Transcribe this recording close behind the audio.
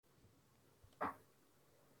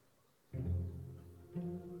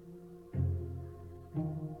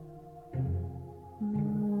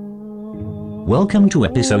Welcome to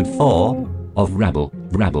episode 4 of Rabble,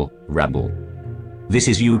 Rabble, Rabble. This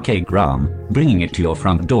is UK Graham, bringing it to your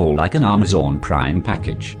front door like an Amazon Prime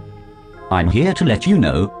package. I'm here to let you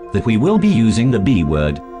know that we will be using the B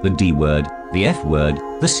word, the D word, the F word,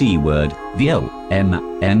 the C word, the O-M-N-O-P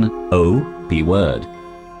word.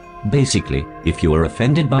 Basically, if you are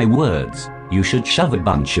offended by words, you should shove a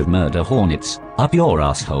bunch of murder hornets up your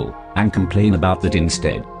asshole and complain about that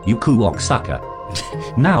instead, you cocksucker.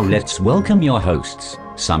 Now let's welcome your hosts,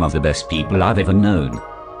 some of the best people I've ever known.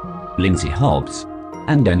 Lindsay Hobbs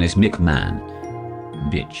and Dennis McMahon.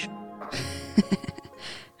 Bitch.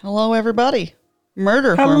 Hello, everybody.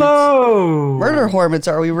 Murder Hello. Murder hornets,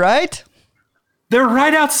 are we right? They're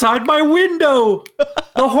right outside my window.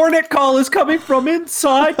 The hornet call is coming from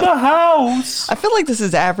inside the house. I feel like this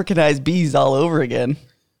is Africanized bees all over again.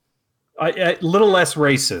 A little less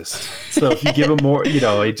racist. So if you give them more,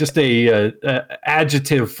 just a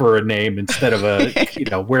adjective for a name instead of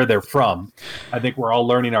where they're from. I think we're all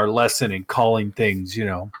learning our lesson in calling things,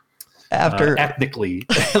 After ethnically,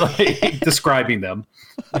 like describing them.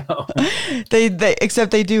 They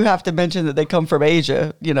except they do have to mention that they come from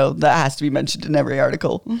Asia. That has to be mentioned in every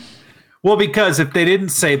article. Well, because if they didn't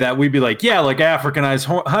say that, we'd be like, yeah, like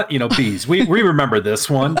Africanized, bees. We remember this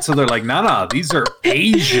one. So they're like, no, these are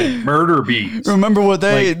Asian murder bees. Remember what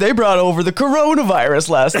they brought over the coronavirus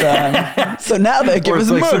last time. So now they give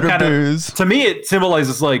us murder bees. To me, it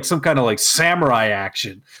symbolizes like some kind of like samurai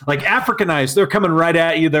action. Like Africanized, they're coming right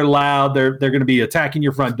at you. They're loud. They're going to be attacking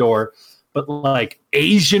your front door. But like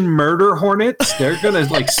Asian murder hornets, they're going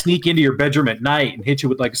to like sneak into your bedroom at night and hit you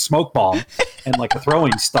with like a smoke bomb and like a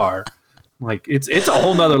throwing star. Like it's a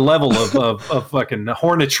whole nother level of fucking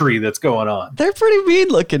hornetry that's going on. They're pretty mean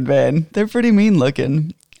looking, man. They're pretty mean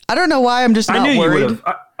looking. I don't know why I'm just not worried.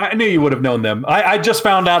 I knew you would have known them. I just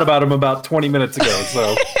found out about them about 20 minutes ago.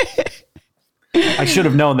 So I should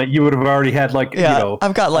have known that you would have already had I've got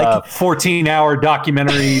a 14-hour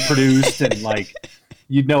documentary produced and like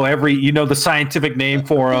you know the scientific name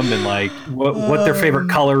for them and like what their favorite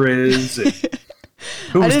color is. And,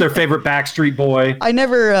 who's their favorite Backstreet Boy? I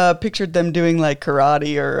never pictured them doing like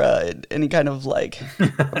karate or any kind of like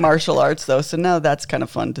martial arts though. So now that's kind of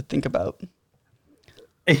fun to think about.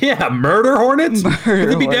 Yeah, murder hornets?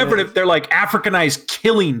 It'd be different if they're like Africanized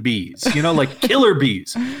killing bees, like killer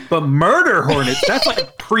bees. But murder hornets, that's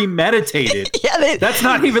like premeditated. Yeah, that's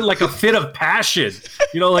not even like a fit of passion.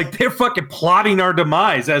 Like they're fucking plotting our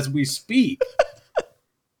demise as we speak.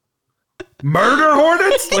 Murder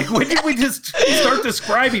hornets? Like when did we just start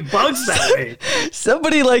describing bugs that way?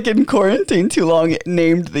 Somebody like in quarantine too long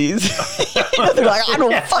named these. They're like, I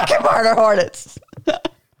don't fucking murder hornets.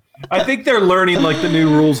 I think they're learning like the new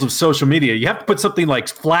rules of social media. You have to put something like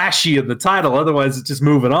flashy in the title, otherwise it's just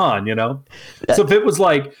moving on, So if it was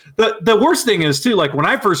like the worst thing is too, like when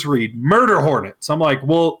I first read murder hornets, I'm like,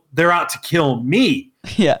 well, they're out to kill me.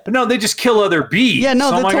 Yeah. But no, they just kill other bees. Yeah, no,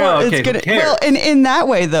 so that's okay, it's gonna. Well, in that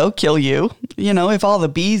way though, kill you. If all the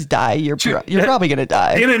bees die, you're probably gonna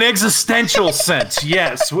die. In an existential sense,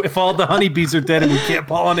 yes. If all the honeybees are dead and we can't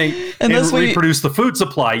pollinate and reproduce the food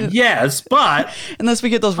supply, yes. But unless we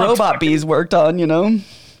get those robot bees worked on,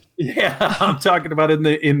 Yeah, I'm talking about in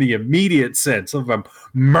the immediate sense of a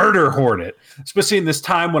murder hornet, especially in this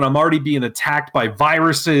time when I'm already being attacked by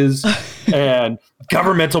viruses and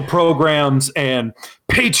governmental programs and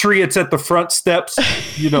patriots at the front steps,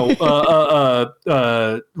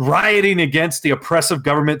 rioting against the oppressive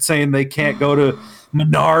government, saying they can't go to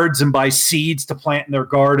Menards and buy seeds to plant in their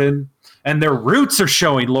garden. And their roots are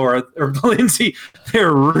showing, Laura or Lindsay.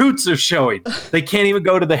 Their roots are showing. They can't even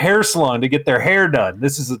go to the hair salon to get their hair done.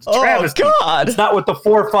 This is a travesty. Oh, God. It's not what the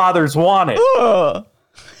forefathers wanted. Oh,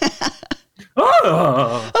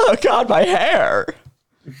 God, my hair.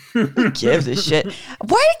 Who gives a shit?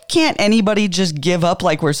 Why can't anybody just give up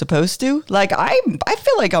like we're supposed to? Like I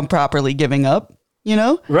feel like I'm properly giving up.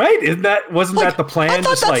 Right? Wasn't that the plan?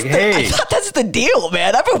 Just like, hey. I thought that's the deal,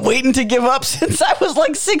 man. I've been waiting to give up since I was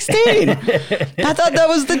like 16. I thought that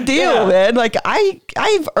was the deal, man. Like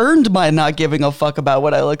I've earned my not giving a fuck about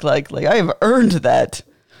what I look like. Like I've earned that.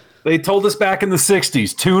 They told us back in the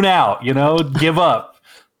 60s, tune out, give up.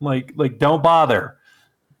 Like don't bother.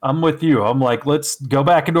 I'm with you. I'm like, let's go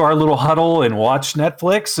back into our little huddle and watch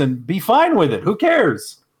Netflix and be fine with it. Who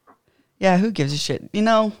cares? Yeah, who gives a shit?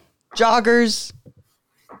 Joggers.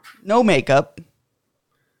 No makeup.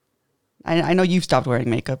 I know you've stopped wearing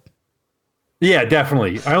makeup. Yeah,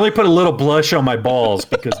 definitely. I only put a little blush on my balls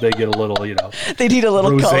because they get a little, they need a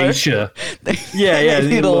little rosacea. Color. They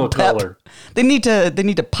need a little color. They need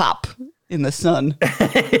to pop in the sun.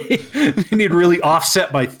 They need really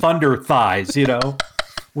offset my thunder thighs,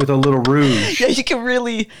 with a little rouge. Yeah, you can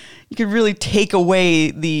really take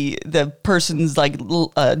away the person's like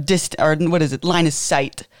or what is it, line of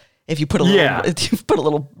sight if you put a little if you put a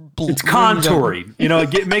little it's contouring. You know,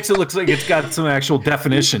 it makes it look like it's got some actual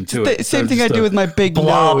definition to it. Same thing I do with my big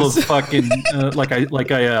blob nose. of fucking like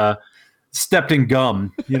I stepped in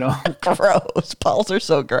gum, you know. Gross. Balls are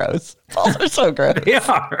so gross. Balls are so gross. They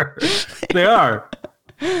are. They are.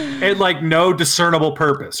 And like no discernible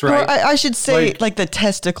purpose, right? Or I should say like the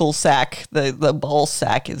testicle sac, the ball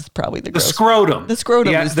sac is probably the gross. Scrotum. The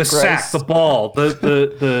scrotum is the the gross. sac, the ball,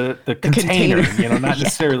 the container, you know, not Yeah.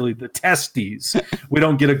 necessarily the testes. We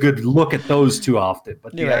don't get a good look at those too often,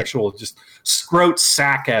 but the You're right. actual just scrot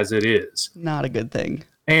sac as it is. Not a good thing.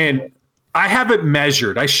 And I haven't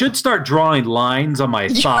measured. I should start drawing lines on my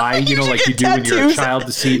thigh, you know, should like you get do when you're a tattoos. child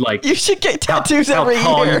to see like You should get tattoos how every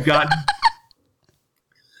tall year. you've gotten.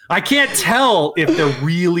 I can't tell if they're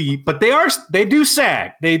really, but they do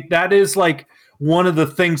sag. That is like one of the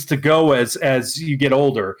things to go as you get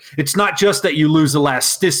older. It's not just that you lose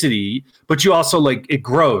elasticity, but you also like it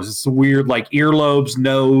grows. It's weird, like earlobes,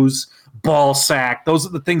 nose, ball sack. Those are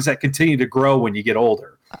the things that continue to grow when you get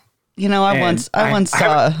older. You know, I And once I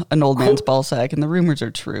saw an old man's ball sack, and the rumors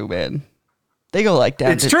are true, man. They go like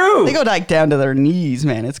down. It's true. They go like down to their knees,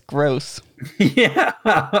 man. It's gross. Yeah.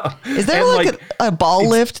 Is there And, like a ball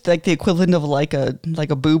lift, like the equivalent of like a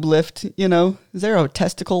boob lift? You know, is there a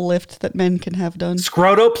testicle lift that men can have done?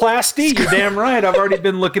 Scrotoplasty? You're damn right. I've already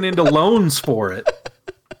been looking into loans for it.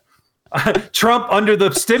 Trump under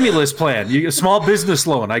the stimulus plan. A small business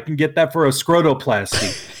loan. I can get that for a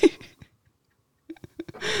scrotoplasty.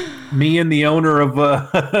 Me and the owner of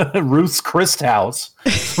Ruth's Chris House.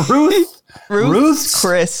 Ruth's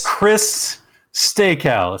Chris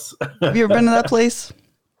Steakhouse. Have you ever been to that place?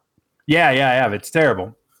 Yeah, I have. It's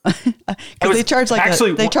terrible. Because they charge like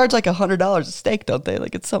actually they charge like $100 a steak, don't they?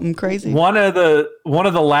 Like it's something crazy. One of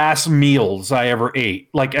the last meals I ever ate,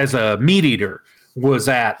 like as a meat eater, was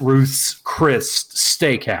at Ruth's Chris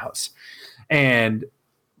Steakhouse, and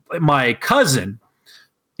my cousin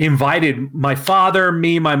invited my father,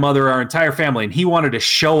 me, my mother, our entire family, and he wanted to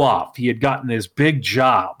show off. He had gotten this big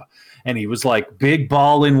job, and he was like big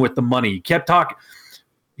balling with the money. He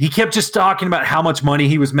kept just talking about how much money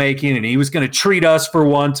he was making, and he was going to treat us for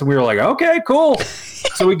once. And we were like, okay, cool.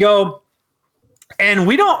 So we go, and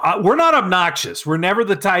we're not obnoxious. We're never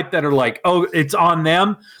the type that are like, oh, it's on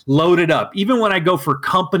them, load it up. Even when I go for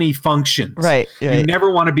company functions, Right. you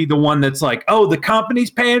never want to be the one that's like, oh, the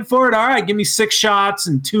company's paying for it. All right, give me 6 shots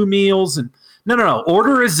and 2 meals. And no.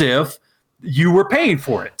 Order as if you were paying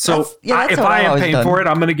for it. So that's if what I I've am always paying done. for it,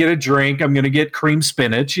 I'm going to get a drink. I'm going to get cream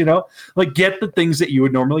spinach, you know, like get the things that you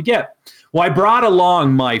would normally get. Well, I brought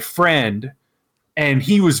along my friend, and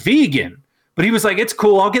he was vegan. But he was like, it's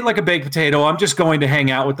cool. I'll get like a baked potato. I'm just going to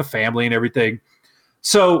hang out with the family and everything.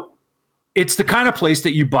 So it's the kind of place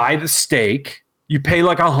that you buy the steak. You pay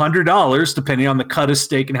like $100 depending on the cut of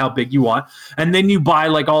steak and how big you want. And then you buy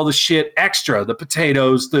like all the shit extra, the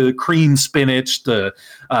potatoes, the cream spinach, the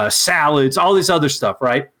salads, all this other stuff,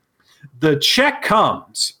 right? The check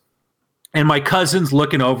comes. And my cousin's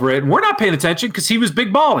looking over it, and we're not paying attention because he was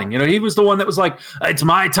big balling. You know, he was the one that was like, it's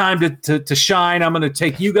my time to shine. I'm going to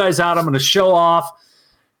take you guys out. I'm going to show off.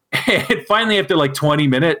 And finally, after like 20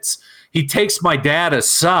 minutes, he takes my dad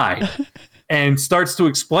aside and starts to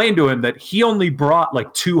explain to him that he only brought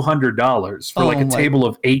like $200 for like a table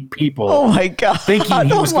of 8 people. Oh my god! Thinking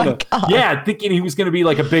he was thinking he was going to be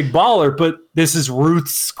like a big baller, but this is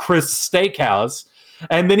Ruth's Chris Steakhouse.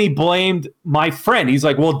 And then he blamed my friend. He's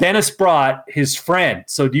like, well, Dennis brought his friend.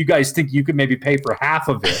 So do you guys think you could maybe pay for half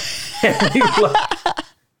of it? And he, was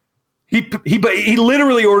like, he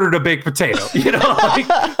literally ordered a baked potato, you know, like,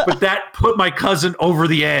 but that put my cousin over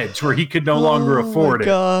the edge where he could no longer afford it.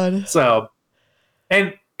 God. So,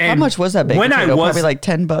 and how much was that baked potato? Probably like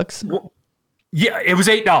 $10. Yeah, it was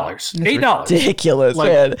 $8. $8. Ridiculous, like,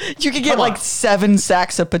 man. You could get like 7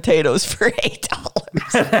 sacks of potatoes for $8.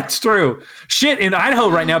 That's true. Shit, in Idaho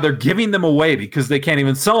right now, they're giving them away because they can't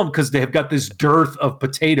even sell them because they have got this dearth of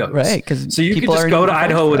potatoes. Right. So you can just go to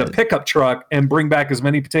Idaho with a pickup truck and bring back as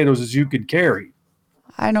many potatoes as you could carry.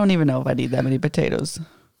 I don't even know if I need that many potatoes.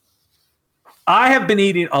 I have been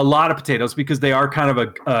eating a lot of potatoes because they are kind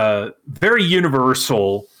of a very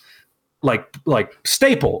universal like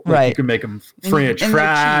staple. Like right. You can make them French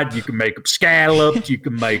fried. You can make them scalloped. You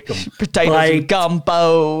can make them potatoes and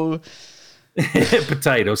gumbo.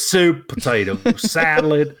 Potato soup, potato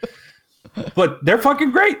salad. But they're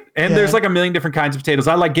fucking great. And there's like a million different kinds of potatoes.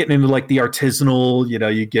 I like getting into like the artisanal, you know,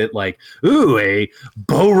 you get like, a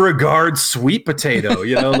Beauregard sweet potato,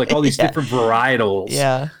 you know, like all these different varietals.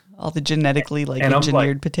 Yeah. All the genetically like And I'm like-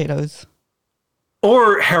 engineered potatoes.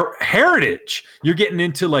 Or heritage. You're getting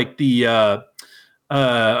into like the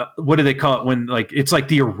what do they call it when like it's like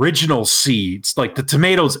the original seeds, like the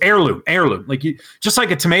tomatoes heirloom. Like you just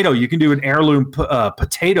like a tomato, you can do an heirloom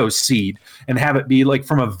potato seed and have it be like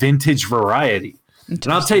from a vintage variety. And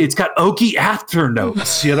I'll tell you, it's got oaky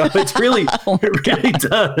afternotes. You know, it's really it really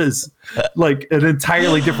does like an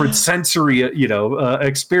entirely different sensory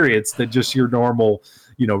experience than just your normal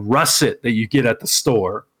russet that you get at the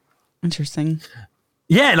store. Interesting.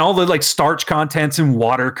 Yeah, and all the like starch contents and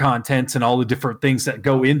water contents and all the different things that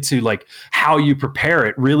go into like how you prepare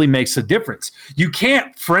it really makes a difference. You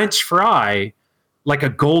can't French fry like a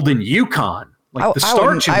golden Yukon. Like the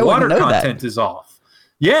starch and water content is off.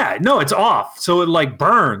 Yeah, no, it's off. So it like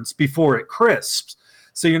burns before it crisps.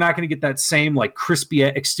 So you're not going to get that same like crispy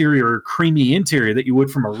exterior, or creamy interior that you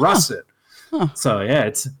would from a russet. Huh. So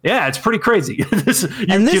it's pretty crazy. This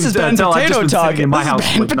has been Potato Talk in my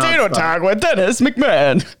house. Potato Talk with Dennis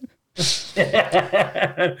McMahon.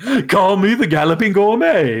 Call me the Galloping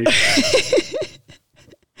Gourmet.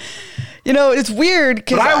 It's weird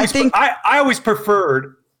because I always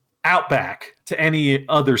preferred Outback to any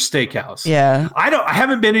other steakhouse. Yeah, I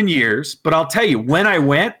haven't been in years, but I'll tell you, when I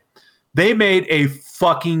went, they made a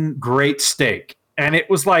fucking great steak, and it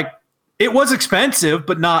was like. It was expensive,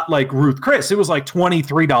 but not like Ruth Chris. It was like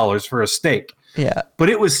 $23 for a steak. Yeah.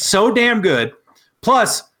 But it was so damn good.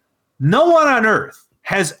 Plus, no one on earth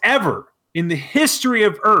has ever in the history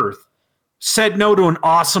of Earth said no to an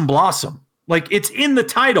awesome blossom. Like it's in the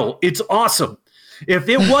title. It's awesome. If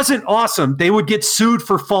it wasn't awesome, they would get sued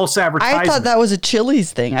for false advertising. I thought that was a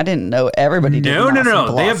Chili's thing. I didn't know everybody did.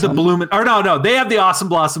 No. They have the bloomin', or no. They have the awesome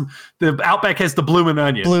blossom. The Outback has the bloomin'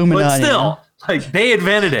 onion. But still, like they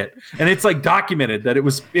invented it, and it's like documented that it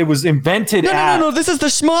was invented. No. This is the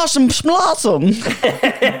Schmossum Blossom.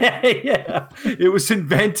 Yeah, it was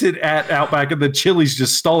invented at Outback, and the Chili's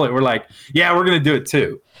just stole it. We're like, yeah, we're gonna do it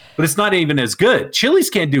too, but it's not even as good.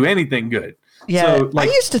 Chili's can't do anything good. Yeah, so, like,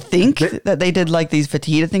 I used to think that they did like these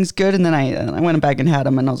fajita things good, and then I went back and had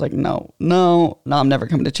them, and I was like, no, I'm never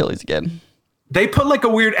coming to Chili's again. They put like a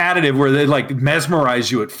weird additive where they like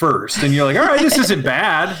mesmerize you at first, and you're like, all right, this isn't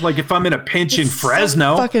bad. Like if I'm in a pinch in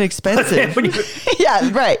Fresno, so fucking expensive.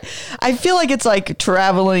 Yeah, right. I feel like it's like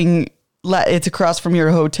traveling. It's across from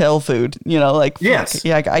your hotel food, like, yes.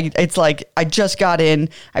 Yeah. It's like, I just got in.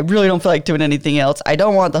 I really don't feel like doing anything else. I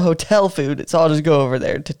don't want the hotel food. So I'll just go over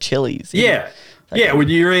there to Chili's. Yeah. Yeah. When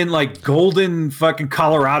you're in like Golden fucking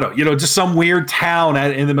Colorado, just some weird town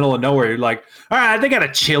in the middle of nowhere. You're like, all right, they got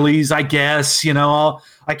a Chili's, I guess,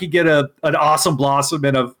 I could get an awesome blossom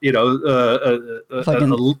and a fucking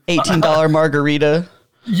 $18 margarita.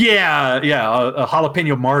 Yeah. A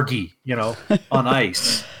jalapeno margie, on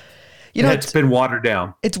ice. It's been watered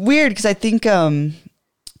down. It's weird because I think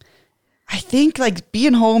like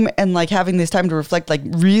being home and like having this time to reflect like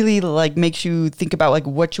really like makes you think about like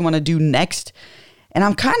what you want to do next. And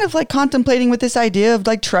I'm kind of like contemplating with this idea of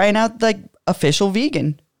like trying out like official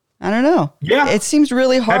vegan. I don't know. Yeah. It seems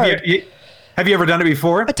really hard. Have you ever done it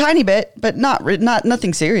before? A tiny bit, but not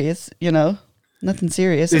nothing serious, Nothing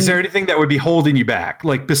serious. Is there anything that would be holding you back?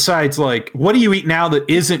 Like besides, like, what do you eat now that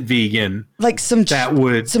isn't vegan? Like some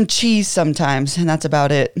cheese sometimes, and that's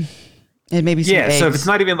about it. And maybe some eggs. So if it's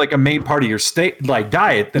not even like a main part of your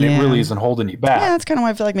diet, then it really isn't holding you back. Yeah, that's kind of why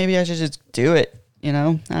I feel like maybe I should just do it. I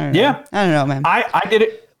don't know. Yeah, I don't know, man. I did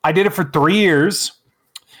it. I did it for 3 years,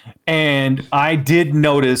 and I did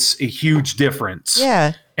notice a huge difference.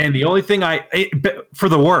 Yeah. And the only thing for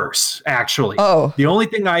the worse, actually. Oh. The only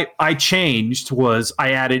thing I changed was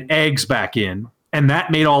I added eggs back in, and that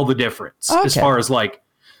made all the difference as far as like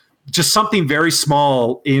just something very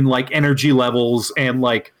small in like energy levels and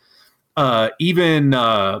like even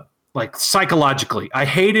like psychologically. I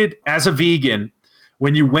hated as a vegan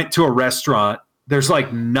when you went to a restaurant, there's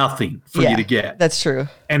like nothing for you to get. That's true.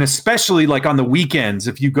 And especially like on the weekends,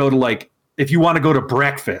 if you go to like, if you want to go to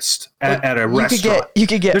breakfast at a restaurant, you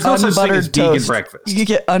could get there's no such thing as vegan breakfast. You could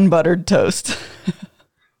get unbuttered toast.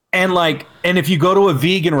 And if you go to a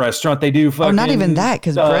vegan restaurant, they do fucking not even that,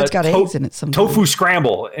 because bread's got eggs in it sometimes. Tofu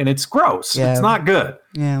scramble, and it's gross. Yeah. It's not good.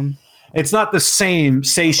 Yeah. It's not the same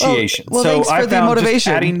satiation. Well, so I found motivation. Just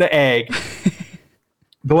adding the egg.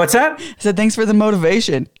 But what's that? I said thanks for the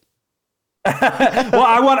motivation.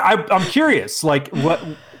 Well, I'm curious,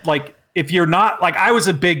 if you're not like, I was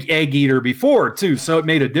a big egg eater before too, so it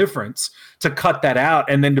made a difference to cut that out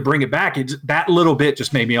and then to bring it back. That little bit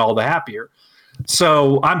just made me all the happier.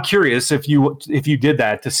 So I'm curious if you did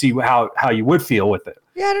that to see how you would feel with it.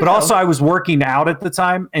 Yeah, I don't but know. also I was working out at the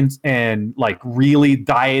time and like really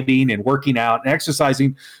dieting and working out and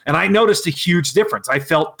exercising. And I noticed a huge difference. I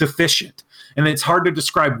felt deficient. And it's hard to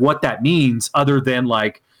describe what that means other than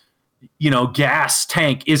like, gas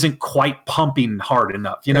tank isn't quite pumping hard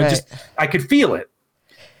enough. Right. Just I could feel it.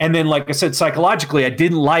 And then, like I said, psychologically, I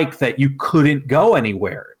didn't like that you couldn't go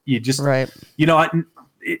anywhere. You just, Right.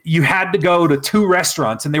 You had to go to 2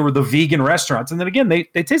 restaurants, and they were the vegan restaurants. And then again, they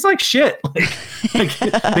taste like shit. Like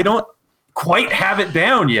they don't quite have it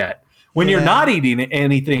down yet. When you're not eating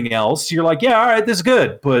anything else, you're like, yeah, all right, this is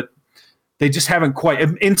good. But they just haven't quite.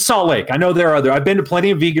 In Salt Lake, I know there are other. I've been to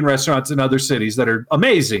plenty of vegan restaurants in other cities that are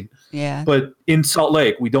amazing. Yeah. But in Salt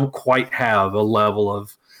Lake, we don't quite have a level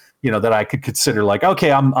of, that I could consider like,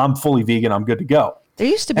 okay, I'm fully vegan, I'm good to go. There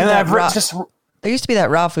used to be And that there used to be that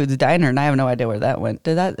Raw Foods diner, and I have no idea where that went.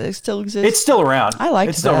 Did it still exist? It's still around. I like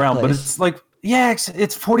it's still around, place. but it's like, yeah, it's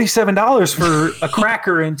 $47 for a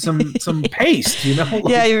cracker and some paste, Like,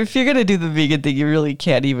 Yeah, if you're gonna do the vegan thing, you really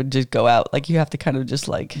can't even just go out. Like you have to kind of just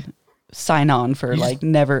like sign on for like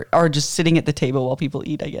never, or just sitting at the table while people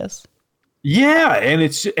eat, I guess.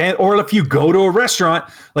 Yeah, or if you go to a restaurant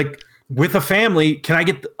like with a family, can I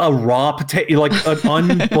get a raw potato, like an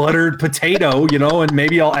unbuttered potato, and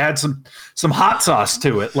maybe I'll add some hot sauce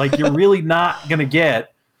to it. Like you're really not gonna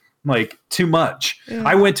get like too much. Yeah.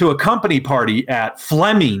 I went to a company party at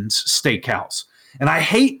Fleming's Steakhouse, and I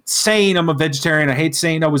hate saying I'm a vegetarian. I hate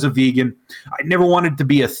saying I was a vegan. I never wanted to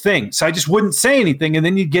be a thing, so I just wouldn't say anything. And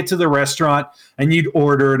then you'd get to the restaurant and you'd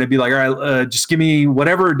order, and it'd be like, all right, just give me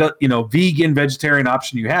whatever vegan, vegetarian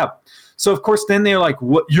option you have. So of course, then they're like,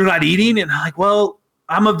 "What? You're not eating?" And I'm like, "Well,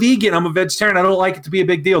 I'm a vegan. I'm a vegetarian. I don't like it to be a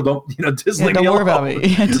big deal. Don't just leave me alone. Don't worry about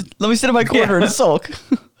me. Let me sit in my corner and sulk."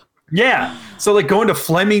 Yeah. So like going to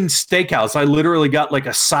Fleming's Steakhouse, I literally got like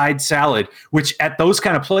a side salad, which at those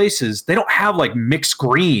kind of places, they don't have like mixed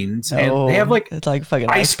greens, and they have like it's like fucking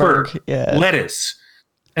iceberg lettuce.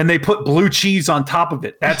 And they put blue cheese on top of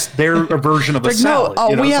it. That's their version of a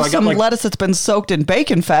salad. We have some lettuce that's been soaked in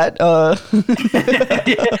bacon fat.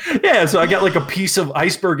 Yeah, so I got like a piece of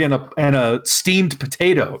iceberg and a steamed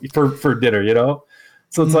potato for dinner,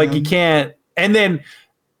 So it's like you can't. And then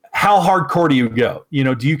how hardcore do you go?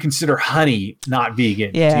 Do you consider honey not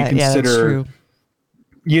vegan? Yeah, do you consider, that's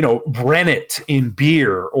true. rennet in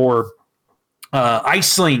beer or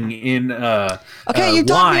Iceling in okay, you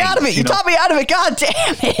talked me out of it. You talked me out of it. God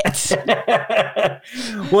damn it.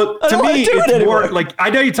 Well, to me, it's more like, I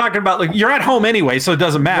know you're talking about like you're at home anyway, so it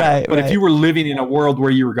doesn't matter. Right, but if you were living in a world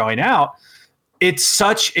where you were going out, it's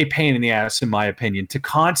such a pain in the ass, in my opinion, to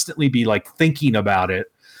constantly be like thinking about it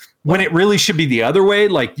when it really should be the other way.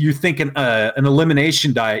 Like you're thinking an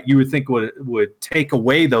elimination diet, you would think would take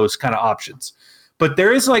away those kind of options. But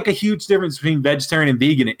there is like a huge difference between vegetarian and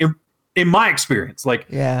vegan. In my experience, like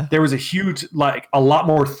there was a lot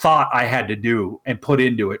more thought I had to do and put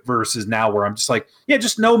into it versus now where I'm just like, yeah,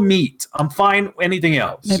 just no meat. I'm fine. Anything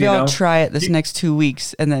else. Maybe I'll try it this next 2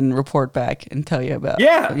 weeks and then report back and tell you about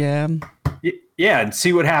Yeah. Yeah. And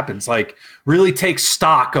see what happens. Like really take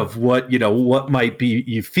stock of what might be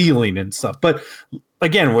you feeling and stuff. But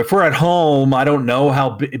again, if we're at home, I don't know how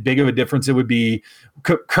big of a difference it would be.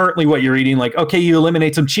 Currently what you're eating, like, okay, you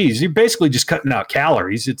eliminate some cheese. You're basically just cutting out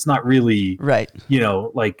calories. It's not really, right,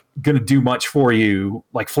 like going to do much for you,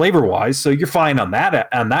 like flavor wise. So you're fine on that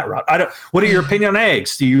route. What are your opinion on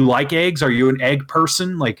eggs? Do you like eggs? Are you an egg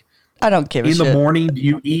person? Like, I don't give a shit. In the morning, do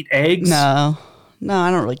you eat eggs? No, I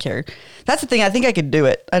don't really care. That's the thing. I think I could do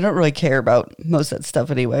it. I don't really care about most of that stuff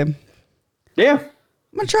anyway. Yeah.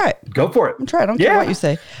 I'm going to try it. Go for it. I'm going to try it. I don't care what you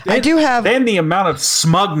say. I do have... Then the amount of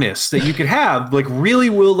smugness that you could have, like, really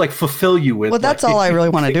will, like, fulfill you with... Well, that's all I really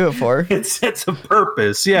want to do it for. It's a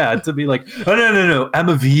purpose, yeah, to be like, oh, no, I'm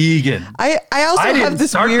a vegan. I also have this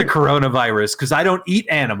start weird... the coronavirus because I don't eat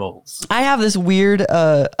animals. I have this weird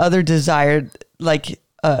other desired, like...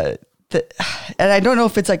 and I don't know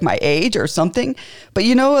if it's like my age or something, but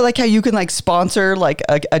like how you can like sponsor like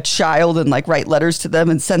a child and like write letters to them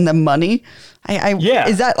and send them money.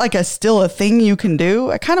 Is that like still a thing you can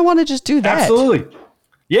do? I kind of want to just do that. Absolutely.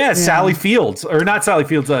 Yeah. Sally Fields, or not Sally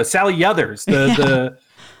Fields, Sally Yothers, the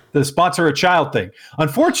sponsor a child thing.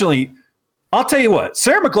 Unfortunately, I'll tell you what,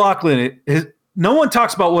 Sarah McLachlan, no one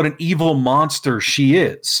talks about what an evil monster she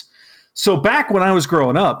is. So back when I was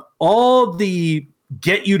growing up, all the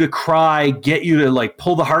get you to cry, get you to like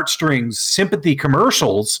pull the heartstrings, sympathy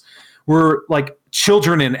commercials were like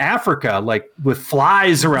children in Africa, like with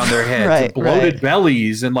flies around their heads and bloated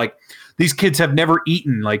bellies. And like these kids have never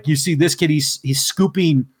eaten. Like you see this kid, he's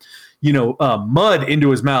scooping, mud into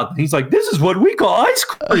his mouth. And he's like, this is what we call ice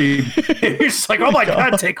cream. And he's just like, oh my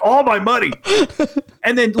God, take all my money.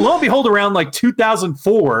 And then lo and behold, around like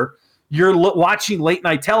 2004, you're watching late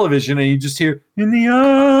night television and you just hear, in the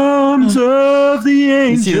arms of the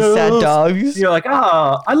angels. You see the sad dogs. You're like,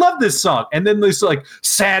 I love this song. And then this like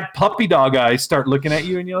sad puppy dog eyes start looking at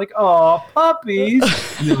you and you're like, oh, puppies.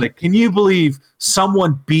 And you're like, can you believe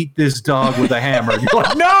someone beat this dog with a hammer? And you're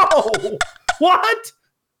like, no, what?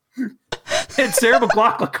 And Sarah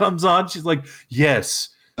McLachlan comes on. She's like, yes.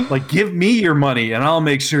 Like, give me your money and I'll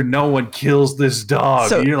make sure no one kills this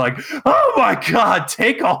dog. And you're like, oh my God,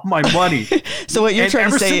 take all my money. So what you're trying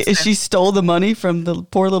to say is she stole the money from the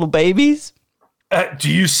poor little babies? Do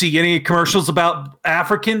you see any commercials about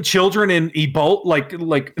African children in Ebola,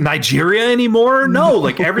 like Nigeria anymore? No,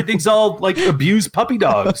 like everything's all like abused puppy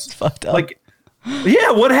dogs. That's fucked up. Like, yeah,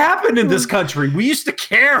 what happened in this country? We used to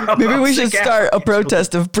care about Maybe we should start a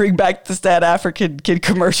protest of bring back the sad African kid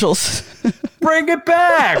commercials. Bring it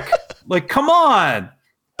back. Like, come on.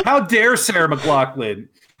 How dare Sarah McLachlan?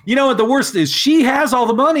 You know what the worst is? She has all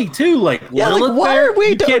the money too. Like, yeah, Lilith like why Fair? are we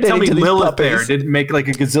You can't tell me donating to these Lilith Fair puppies? didn't make like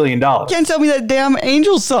 $1 gazillion. Can't tell me that damn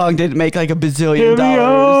Angel song didn't make like $1 bazillion. In the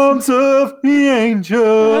arms of the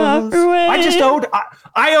angels.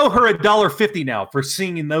 I owe her $1.50 now for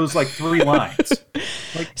singing those like 3 lines.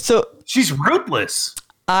 Like, So she's ruthless.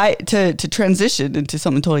 to transition into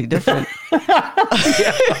something totally different.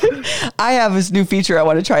 I have this new feature I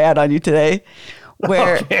want to try out on you today,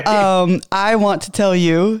 where I want to tell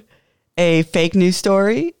you a fake news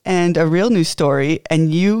story and a real news story,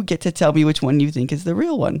 and you get to tell me which one you think is the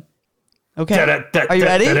real one. Okay, are you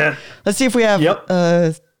ready? Let's see if we have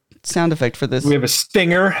a sound effect for this. We have a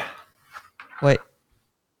stinger. Wait.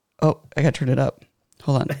 Oh, I gotta turn it up.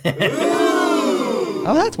 Hold on.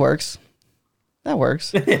 Oh, that works. That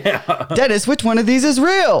works. Yeah. Dennis, which one of these is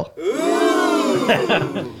real?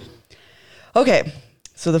 Okay,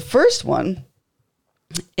 so the first one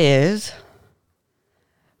is,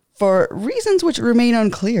 for reasons which remain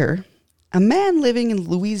unclear, a man living in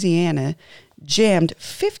Louisiana jammed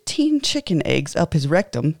 15 chicken eggs up his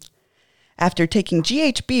rectum after taking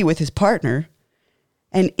GHB with his partner,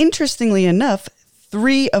 and interestingly enough,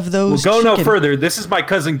 3 of those We'll go no further. This is my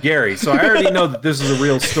cousin Gary, so I already know that this is a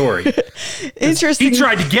real story. Interesting. He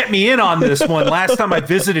tried to get me in on this one last time I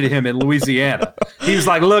visited him in Louisiana. He was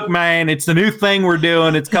like, look, man, it's the new thing we're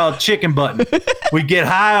doing. It's called chicken button. We get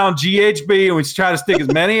high on GHB and we try to stick as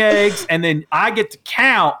many eggs, and then I get to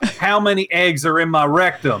count how many eggs are in my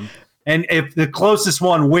rectum. And if the closest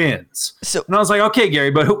one wins. And I was like, okay, Gary,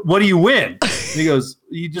 but what do you win? And he goes,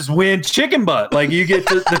 you just win chicken butt. Like, you get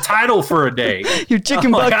the title for a day. Your chicken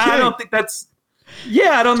butt. I don't think that's...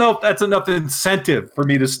 Yeah, I don't know if that's enough incentive for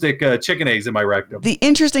me to stick chicken eggs in my rectum. The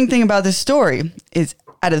interesting thing about this story is,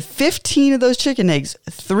 out of 15 of those chicken eggs,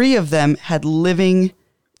 3 of them had living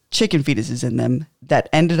chicken fetuses in them that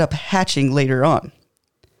ended up hatching later on.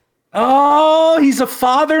 Oh, he's a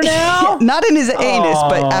father now? Not in his anus,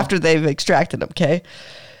 but after they've extracted him, okay?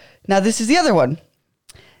 Now, this is the other one.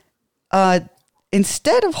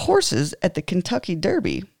 Instead of horses at the Kentucky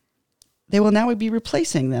Derby, they will now be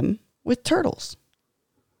replacing them with turtles.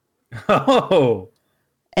 Oh.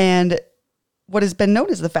 And what has been known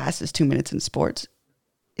as the fastest 2 minutes in sports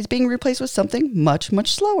is being replaced with something much,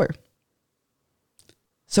 much slower.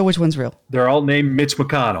 So which one's real? They're all named Mitch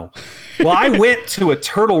McConnell. Well, I went to a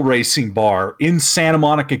turtle racing bar in Santa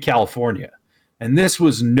Monica, California, and this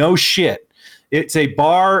was no shit. It's a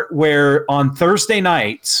bar where on Thursday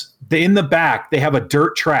nights, in the back, they have a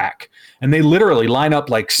dirt track, and they literally line up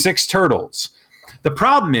like 6 turtles. The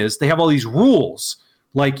problem is they have all these rules.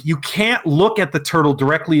 Like, you can't look at the turtle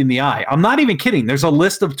directly in the eye. I'm not even kidding. There's a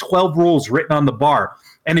list of 12 rules written on the bar.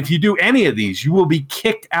 And if you do any of these, you will be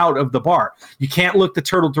kicked out of the bar. You can't look the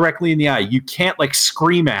turtle directly in the eye. You can't like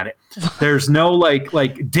scream at it. There's no like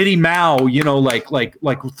Diddy Mao, you know, like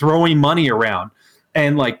throwing money around,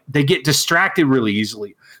 and like they get distracted really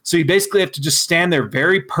easily. So you basically have to just stand there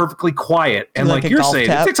very perfectly quiet. And like you're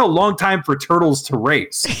saying, it takes a long time for turtles to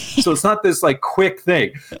race. So it's not this like quick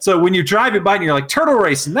thing. So when you're driving by and you're like, turtle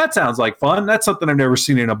racing, that sounds like fun. That's something I've never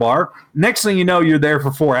seen in a bar. Next thing you know, you're there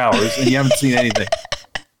for 4 hours and you haven't seen anything.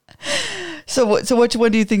 So which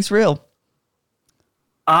one do you think's real?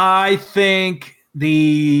 I think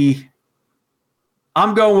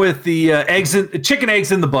I'm going with the chicken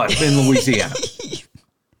eggs in the butt in Louisiana.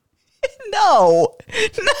 No.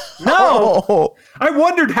 I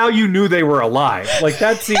wondered how you knew they were alive. Like,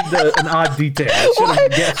 that seemed an odd detail.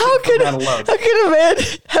 How could a man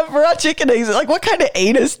have raw chicken eggs? Like, what kind of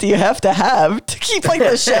anus do you have to keep like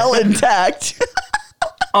the shell intact?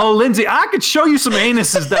 Oh, Lindsay, I could show you some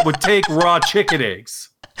anuses that would take raw chicken eggs.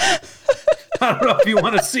 I don't know if you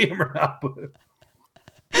want to see them or not, but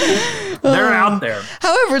they're out there.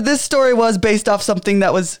 However, this story was based off something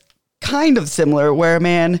that was kind of similar, where a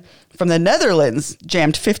man from the Netherlands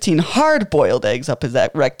jammed 15 hard-boiled eggs up his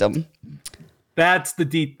rectum. That's the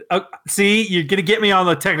deep. See, you're going to get me on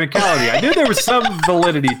the technicality. I knew there was some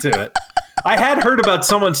validity to it. I had heard about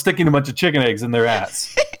someone sticking a bunch of chicken eggs in their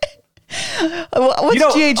ass. What's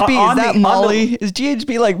GHB? Is that Molly? Is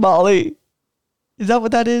GHB like Molly? Is that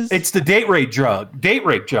what that is? It's the date rape drug. Like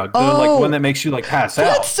one that makes you like pass out.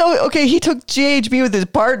 That's so okay. He took GHB with his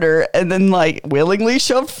partner and then like willingly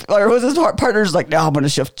shoved, or was his partner's like, "No, I'm gonna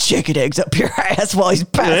shove chicken eggs up your ass while he's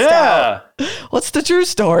passed out." What's the true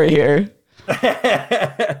story here?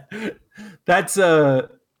 That's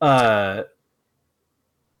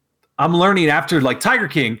I'm learning after like Tiger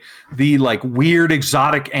King, the like weird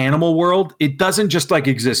exotic animal world, it doesn't just like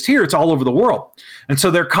exist here, it's all over the world. And so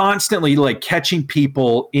they're constantly like catching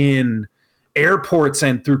people in airports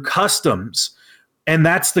and through customs. And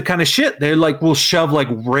that's the kind of shit they're like, will shove like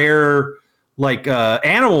rare like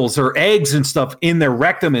animals or eggs and stuff in their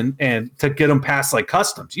rectum and to get them past like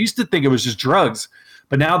customs. You used to think it was just drugs,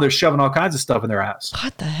 but now they're shoving all kinds of stuff in their ass.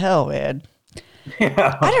 What the hell, man?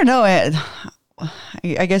 Yeah. I don't know, man.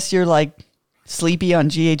 I guess you're like sleepy on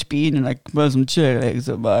GHB and you're like, put some chicken eggs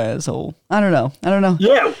in my asshole. I don't know.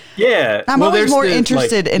 Yeah. I'm always more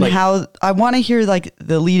interested in how I want to hear like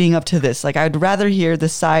the leading up to this. Like I'd rather hear the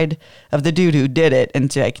side of the dude who did it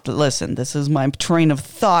and say, like, listen, this is my train of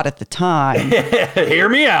thought at the time. Hear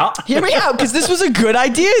me out. Because this was a good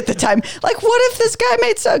idea at the time. Like, what if this guy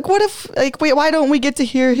made some, what if, like, wait, why don't we get to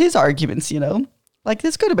hear his arguments, you know? Like,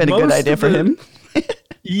 this could have been a good idea for him.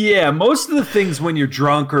 Yeah, most of the things when you're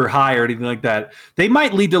drunk or high or anything like that, they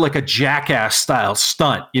might lead to like a jackass style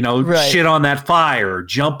stunt, you know, shit on that fire,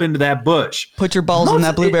 jump into that bush. Put your balls in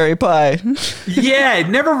that blueberry pie. Yeah, it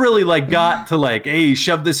never really like got to like, hey,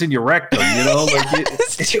 shove this in your rectum, you know? Like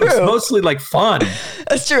It's it true. was mostly like fun.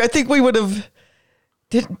 That's true. I think we would have.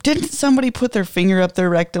 Didn't somebody put their finger up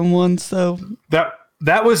their rectum once, though?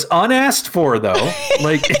 That was unasked for, though.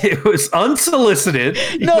 Like, it was unsolicited.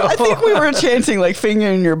 No, I think we were chanting, like, finger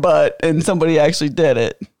in your butt, and somebody actually did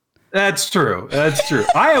it. That's true.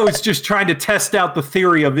 I was just trying to test out the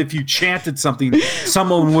theory of if you chanted something,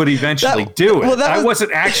 someone would eventually do it. Well, I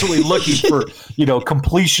wasn't actually looking for,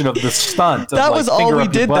 completion of the stunt. That was all we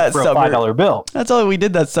did that for summer. A $5 bill. That's all we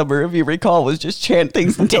did that summer, if you recall, was just chant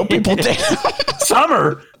things until people did.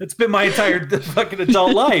 Summer? It's been my entire fucking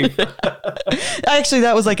adult life. Actually,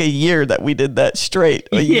 that was like a year that we did that straight.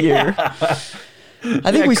 A year.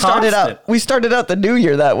 I think we started out the new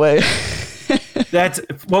year that way.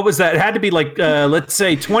 What was that? It had to be like, let's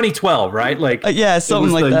say 2012, right? Like, yeah,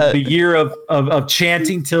 something like that. The year of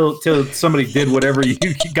chanting till somebody did whatever you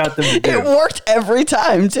got them to do. It worked every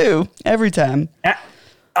time, too. Every time.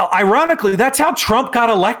 Ironically, that's how Trump got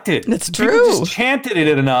elected. That's true. People just chanted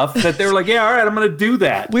it enough that they were like, yeah, all right, I'm going to do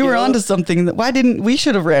that. We were onto something. We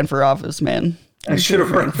should have ran for office, man. I should have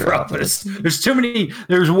run for office. There's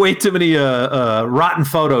way too many rotten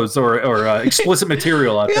photos or explicit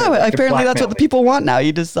material out there. Yeah, apparently that's what the people want now.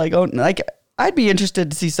 You just like, I'd be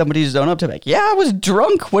interested to see somebody just own up to like, yeah, I was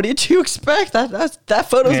drunk. What did you expect? That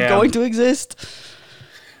photo's going to exist.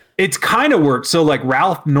 It's kind of worked. So like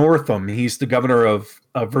Ralph Northam, he's the governor of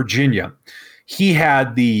Virginia. He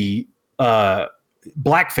had the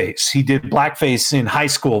blackface. He did blackface in high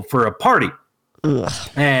school for a party. Ugh.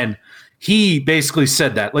 And he basically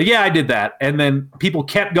said that, like, yeah, I did that. And then people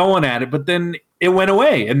kept going at it, but then it went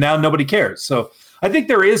away and now nobody cares. So I think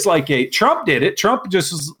there is like Trump did it. Trump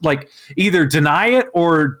just was like, either deny it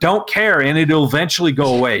or don't care and it'll eventually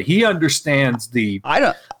go away. He understands the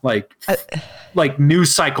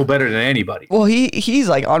news cycle better than anybody. Well, he's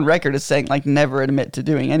like on record as saying like never admit to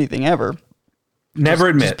doing anything ever. Never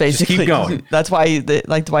admit. Basically, just keep going. That's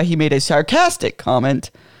why he made a sarcastic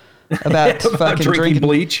comment about fucking drinking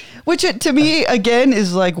bleach, which to me again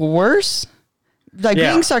is like worse. Like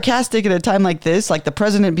being sarcastic at a time like this, like the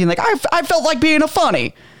president being like, I felt like being a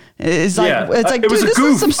funny. It's like it's like it was a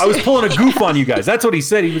goof. I was pulling a goof on you guys. That's what he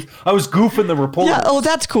said. I was goofing the reporter. Yeah. Oh,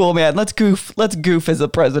 that's cool, man. Let's goof as a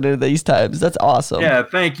president of these times. That's awesome. Yeah.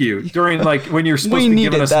 Thank you. During like when you're supposed to be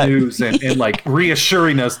giving us news and like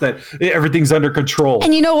reassuring us that everything's under control.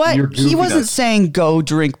 And you know what? He wasn't saying go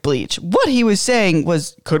drink bleach. What he was saying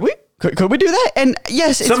was, could we? Could we do that? And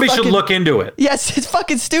yes, somebody should look into it. Yes, it's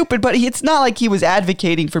fucking stupid, but it's not like he was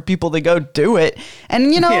advocating for people to go do it.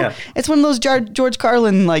 And it's one of those George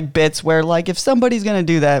Carlin like bits where like if somebody's gonna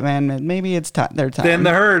do that, man, maybe it's their time. Then the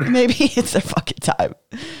herd. Maybe it's their fucking time.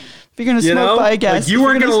 you're gonna You smoke know, biogas, like you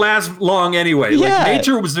weren't going to last long anyway. Yeah. Like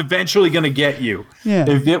nature was eventually going to get you. Yeah.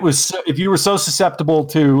 If you were so susceptible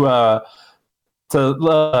to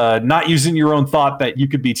not using your own thought that you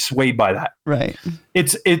could be swayed by that. Right.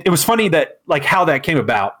 It was funny that like how that came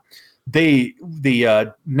about. The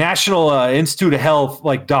National Institute of Health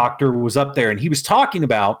like doctor was up there and he was talking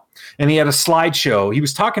about, and he had a slideshow. He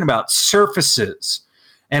was talking about surfaces,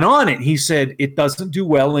 and on it he said it doesn't do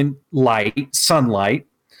well in sunlight.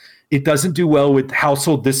 It doesn't do well with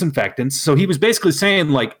household disinfectants. So he was basically saying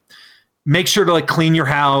like, make sure to like clean your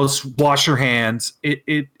house, wash your hands.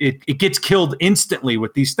 It gets killed instantly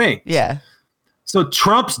with these things. Yeah. So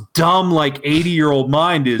Trump's dumb, like 80-year-old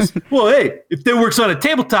mind is, well, hey, if that works on a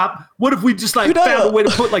tabletop, what if we just like found a way to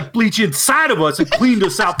put like bleach inside of us and cleaned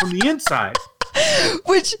us out from the inside?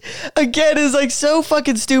 Which, again, is like so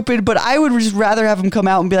fucking stupid, but I would just rather have him come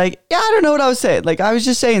out and be like, yeah, I don't know what I was saying. Like, I was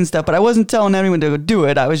just saying stuff, but I wasn't telling anyone to go do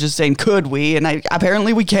it. I was just saying, could we? And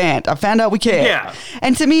apparently we can't. I found out we can't. Yeah.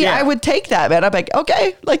 And to me, Yeah. I would take that, man. I'm like,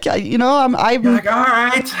 okay, like, you know, I'm You're like, all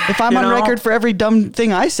right. if I'm on record for every dumb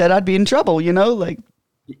thing I said, I'd be in trouble, you know? Like,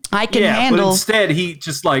 I can handle. But instead, he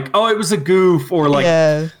just like, oh, it was a goof, or like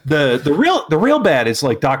the real bad is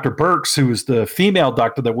like Dr. Birx, who is the female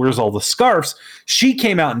doctor that wears all the scarves. She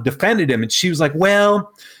came out and defended him, and she was like,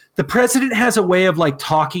 well, the president has a way of like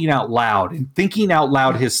talking out loud and thinking out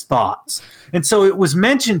loud his thoughts, and so it was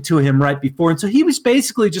mentioned to him right before, and so he was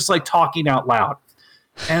basically just like talking out loud.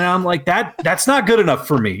 And I'm like, that's not good enough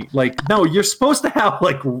for me. Like, no, you're supposed to have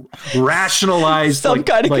like rationalized some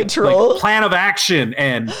kind of control, like plan of action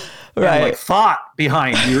and like thought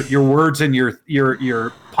behind your words and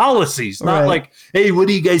your policies. Not like, hey, what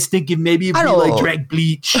are you guys thinking? Maybe if we like drank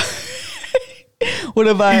bleach. What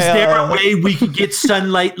if Is there a way we could get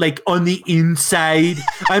sunlight like on the inside?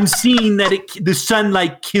 I'm seeing that the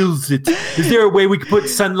sunlight kills it. Is there a way we could put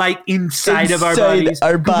sunlight inside of our bodies?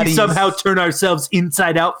 Could we somehow turn ourselves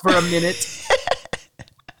inside out for a minute?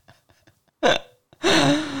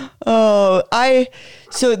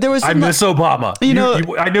 So there was. I miss Obama. You know,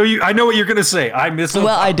 I know what you're gonna say. I miss Obama.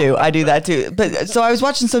 Well, I do that too. But so I was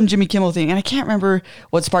watching some Jimmy Kimmel thing, and I can't remember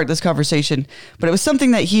what sparked this conversation, but it was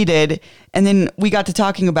something that he did, and then we got to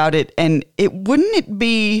talking about it, and wouldn't it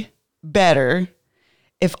be better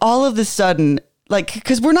if all of a sudden, like,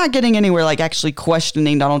 because we're not getting anywhere, like actually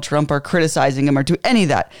questioning Donald Trump or criticizing him or do any of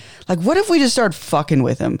that. Like, what if we just started fucking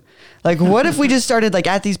with him? Like, what if we just started like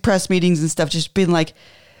at these press meetings and stuff, just being like,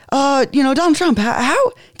 you know, Donald Trump,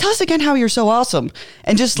 how tell us again how you're so awesome,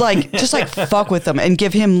 and just like fuck with him and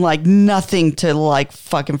give him like nothing to like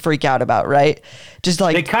fucking freak out about, right? Just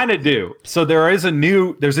like they kind of do. So there's a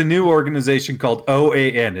new organization called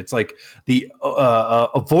OAN. It's like the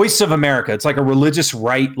a Voice of America. It's like a religious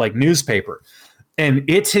right like newspaper, and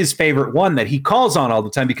it's his favorite one that he calls on all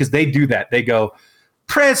the time because they do that. They go,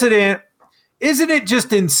 President, isn't it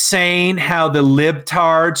just insane how the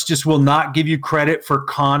libtards just will not give you credit for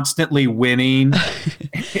constantly winning?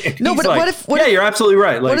 No, but like, what if you're absolutely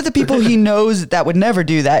right. Like, what if the people he knows that would never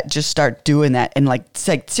do that just start doing that and like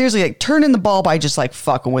seriously like turning the ball by just like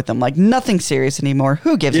fucking with them? Like nothing serious anymore.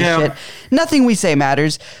 Who gives a shit? Nothing we say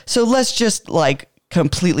matters. So let's just like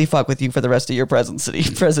completely fuck with you for the rest of your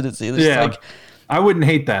presidency. Like, I wouldn't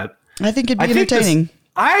hate that. I think it'd be entertaining.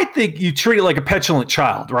 I think you treat it like a petulant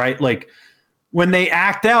child, right? Like, when they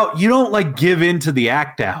act out, you don't like give in to the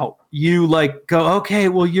act out. You like go, okay,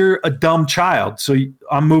 well, you're a dumb child, so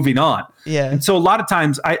I'm moving on. Yeah. And so a lot of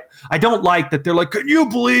times I don't like that they're like, can you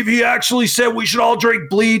believe he actually said we should all drink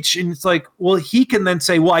bleach? And it's like, well, he can then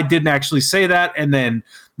say, well, I didn't actually say that. And then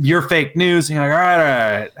you're fake news. And you're like, all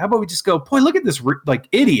right. How about we just go, boy, look at this like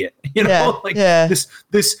idiot, you know,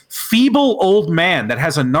 this feeble old man that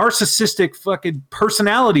has a narcissistic fucking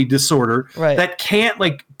personality disorder that can't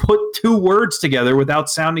like put two words together without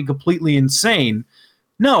sounding completely insane.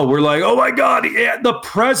 No, we're like, oh my God, yeah, the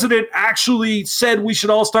president actually said we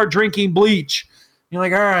should all start drinking bleach. You're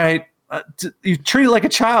like, all right, you treat it like a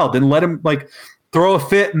child and let him like throw a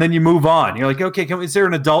fit and then you move on. You're like, okay, is there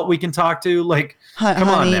an adult we can talk to? Like, come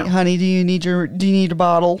on now. Honey, do you need a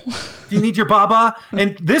bottle? Do you need your baba?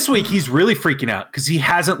 And this week he's really freaking out because he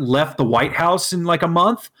hasn't left the White House in like a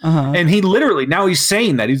month. And he literally, now he's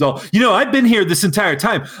saying that he's all, you know, I've been here this entire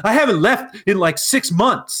time. I haven't left in like 6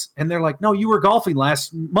 months. And they're like, no, you were golfing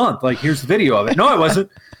last month. Like, here's the video of it. No, I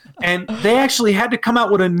wasn't. And they actually had to come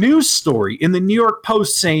out with a news story in the New York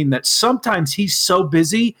Post saying that sometimes he's so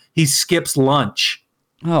busy, he skips lunch.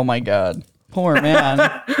 Oh my God. Poor man.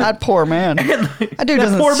 That poor man. That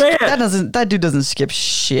dude doesn't skip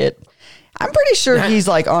shit. I'm pretty sure he's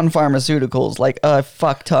like on pharmaceuticals, like a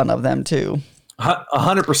fuck ton of them too.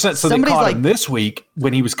 100%. So Somebody's they caught like- him this week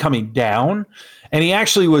when he was coming down, and he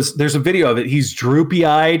actually was. There's a video of it. He's droopy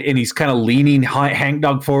eyed and he's kind of leaning hang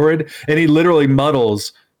dog forward, and he literally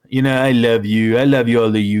muddles, I love you. I love you, all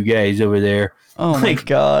of you guys over there. Oh my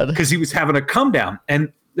God. Because he was having a come down.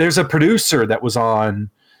 And there's a producer that was on,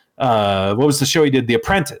 what was the show he did? The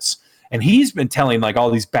Apprentice. And he's been telling like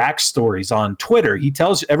all these backstories on Twitter. He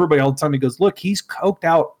tells everybody all the time, he goes, look, he's coked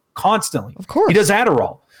out constantly. Of course. He does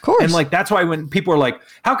Adderall. Of course. And like, that's why when people are like,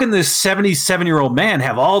 how can this 77-year-old man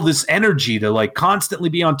have all this energy to like constantly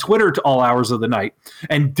be on Twitter to all hours of the night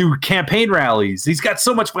and do campaign rallies? He's got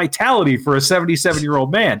so much vitality for a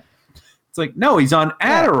 77-year-old man. It's like, no, he's on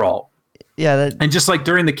Adderall. Yeah. And just like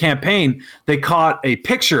during the campaign, they caught a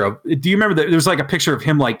picture of, do you remember that there was like a picture of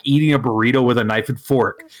him like eating a burrito with a knife and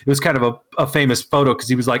fork? It was kind of a famous photo because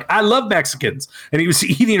he was like, I love Mexicans. And he was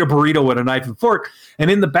eating a burrito with a knife and fork. And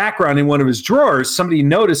in the background, in one of his drawers, somebody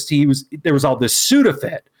noticed there was all this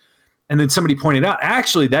Sudafed. And then somebody pointed out,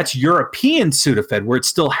 actually, that's European Sudafed, where it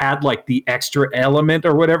still had like the extra element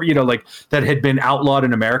or whatever, like that had been outlawed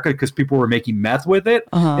in America because people were making meth with it.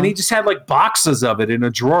 And he just had like boxes of it in a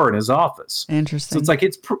drawer in his office. Interesting. So it's like,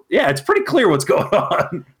 it's pretty clear what's going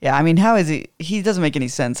on. Yeah. I mean, how is he doesn't make any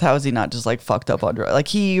sense. How is he not just like fucked up on drugs? Like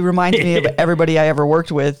he reminds me of everybody I ever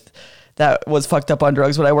worked with that was fucked up on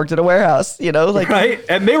drugs when I worked at a warehouse, like right.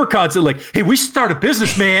 And they were constantly like, hey, we should start a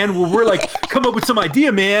business, man. Where we're like, come up with some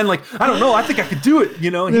idea, man. Like, I don't know. I think I could do it,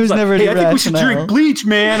 And he's like, hey, I think we should drink bleach,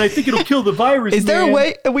 man. I think it'll kill the virus. Is there a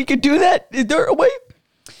way we could do that? Is there a way?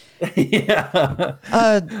 Yeah.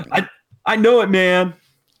 I know it, man.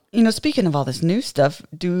 Speaking of all this new stuff,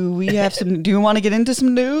 do you want to get into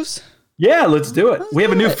some news? Yeah, let's do it. We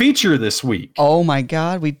have a new feature this week. Oh my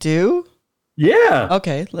God, we do? Yeah.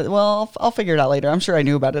 Okay. Well, I'll figure it out later. I'm sure I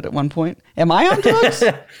knew about it at one point. Am I on drugs?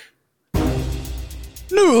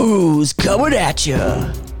 News coming at you.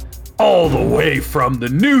 All the way from the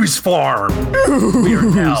news farm. We are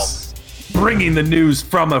now bringing the news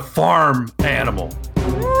from a farm animal.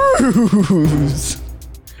 News.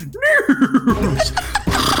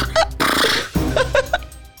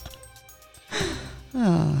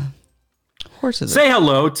 Horses. Say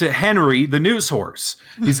hello to Henry, the news horse.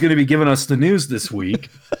 He's going to be giving us the news this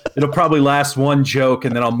week. It'll probably last one joke,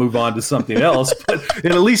 and then I'll move on to something else. But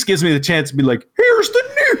it at least gives me the chance to be like, here's the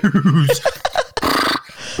news.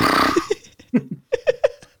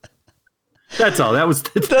 That's all. That was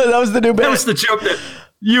the new bit. That was the joke that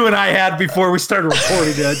you and I had before we started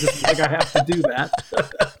recording. I just like I have to do that.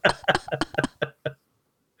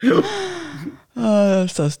 Oh,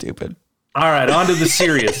 so stupid. All right, on to the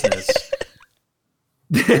seriousness.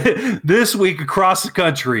 This week across the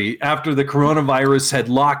country, after the coronavirus had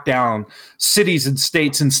locked down cities and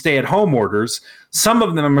states and stay-at-home orders, some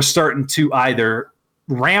of them are starting to either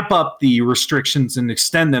ramp up the restrictions and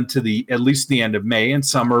extend them to at least the end of May, and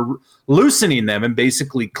some are loosening them and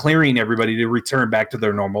basically clearing everybody to return back to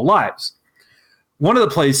their normal lives. One of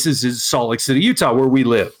the places is Salt Lake City, Utah, where we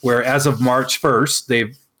live, where as of March 1st,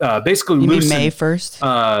 they've basically loosened... May 1st?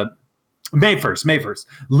 May 1st.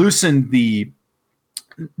 Loosened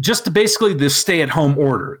basically the stay-at-home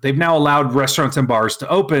order. They've now allowed restaurants and bars to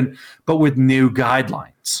open, but with new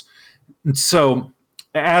guidelines. And so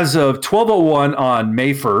as of 12:01 on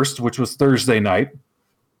May 1st, which was Thursday night,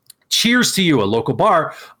 Cheers to You, a local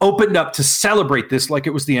bar, opened up to celebrate this like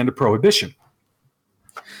it was the end of Prohibition.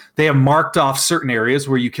 They have marked off certain areas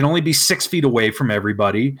where you can only be 6 feet away from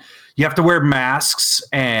everybody. You have to wear masks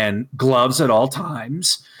and gloves at all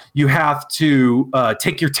times. You have to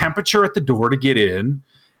take your temperature at the door to get in.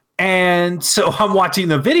 And so I'm watching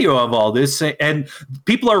the video of all this, and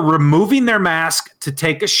people are removing their mask to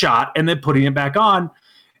take a shot and then putting it back on.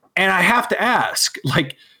 And I have to ask,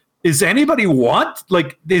 is anybody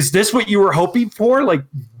is this what you were hoping for? Like,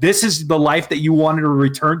 this is the life that you wanted to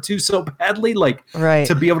return to so badly? Right.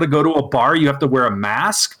 To be able to go to a bar, you have to wear a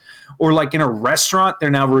mask? Or like in a restaurant,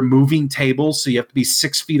 they're now removing tables, so you have to be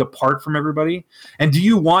 6 feet apart from everybody. And do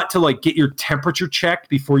you want to get your temperature checked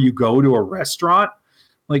before you go to a restaurant?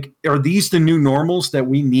 Are these the new normals that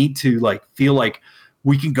we need to feel like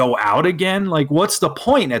we can go out again? What's the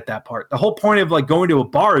point at that part? The whole point of going to a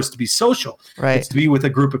bar is to be social. Right. It's to be with a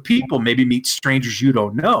group of people, maybe meet strangers you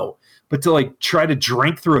don't know. But to try to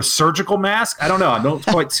drink through a surgical mask, I don't know. I don't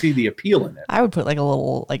quite see the appeal in it. I would put a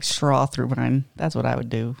little straw through mine. That's what I would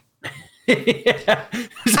do. Yeah.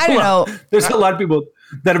 I don't know. There's a lot of people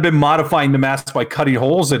that have been modifying the mask by cutting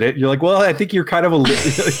holes in it. You're like, well, I think you're kind of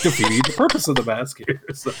defeating the purpose of the mask here.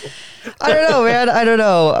 So. I don't know, man. I don't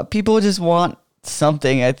know. People just want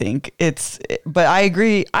something, I think. But I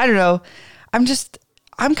agree. I don't know.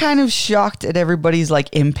 I'm kind of shocked at everybody's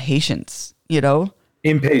impatience. you know?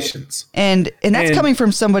 Impatience. And that's coming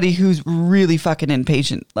from somebody who's really fucking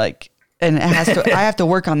impatient. Like, and it has to, I have to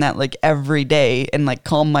work on that like every day and like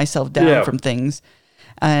calm myself down from things.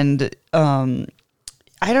 And,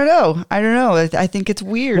 I don't know. I think it's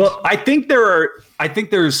weird. Well, I think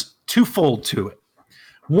there's twofold to it.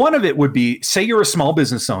 One of it would be, say you're a small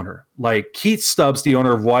business owner, like Keith Stubbs, the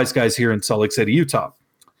owner of Wise Guys here in Salt Lake City, Utah.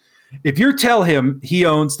 If you tell him he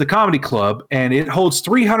owns the comedy club and it holds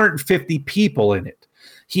 350 people in it,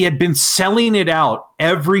 he had been selling it out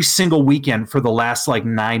every single weekend for the last like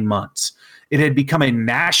 9 months. It had become a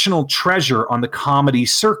national treasure on the comedy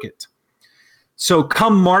circuit. So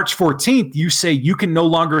come March 14th, you say you can no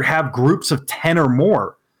longer have groups of 10 or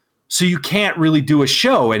more. So you can't really do a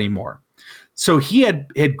show anymore. So he had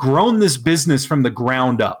grown this business from the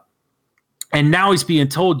ground up. And now he's being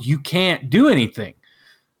told you can't do anything.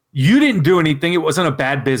 You didn't do anything. It wasn't a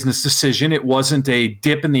bad business decision. It wasn't a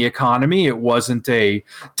dip in the economy. It wasn't a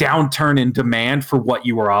downturn in demand for what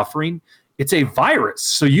you were offering. It's a virus.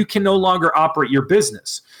 So you can no longer operate your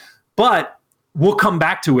business. But we'll come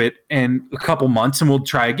back to it in a couple months and we'll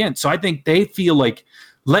try again. So I think they feel like,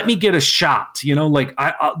 let me get a shot, you know, like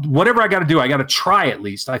whatever I got to do, I got to try at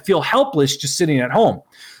least. I feel helpless just sitting at home.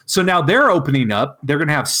 So now they're opening up. They're going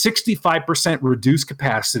to have 65% reduced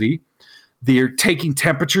capacity. They're taking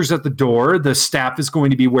temperatures at the door. The staff is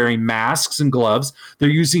going to be wearing masks and gloves. They're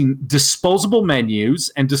using disposable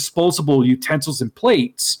menus and disposable utensils and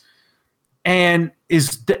plates. And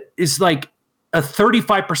is like a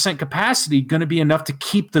 35% capacity going to be enough to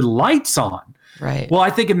keep the lights on? Right. Well, I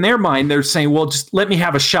think in their mind, they're saying, well, just let me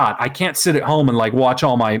have a shot. I can't sit at home and like watch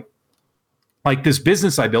all my, like this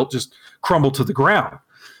business I built just crumble to the ground.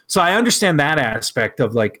 So I understand that aspect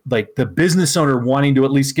of like the business owner wanting to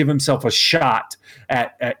at least give himself a shot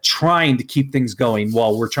at trying to keep things going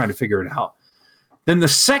while we're trying to figure it out. Then the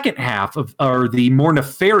second half of, or the more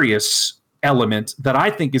nefarious element that I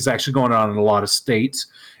think is actually going on in a lot of states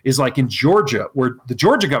is like in Georgia, where the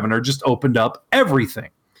Georgia governor just opened up everything.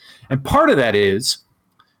 And part of that is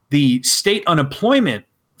the state unemployment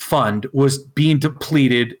fund was being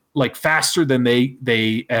depleted like faster than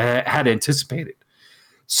they had anticipated.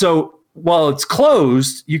 So while it's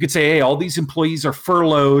closed, you could say, hey, all these employees are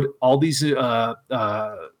furloughed, all these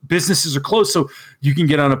businesses are closed, so you can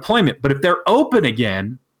get unemployment. But if they're open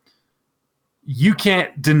again, you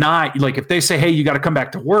can't deny, like if they say, hey, you got to come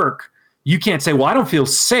back to work, you can't say, well, I don't feel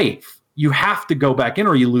safe. You have to go back in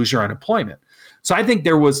or you lose your unemployment. So I think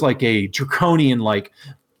there was like a draconian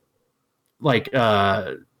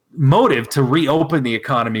motive to reopen the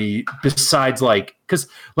economy besides like, because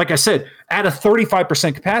like I said, at a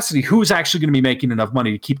 35% capacity, who's actually going to be making enough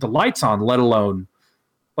money to keep the lights on, let alone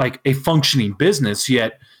like a functioning business,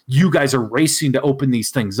 yet you guys are racing to open these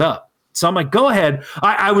things up. So I'm like, go ahead.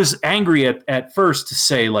 I was angry at first to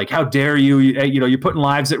say like, how dare you, you're putting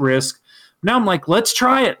lives at risk. Now I'm like, let's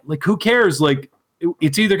try it. Like, who cares? Like,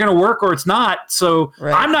 it's either going to work or it's not. So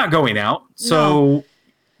right. I'm not going out. So,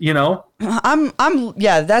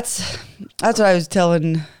 yeah, that's what I was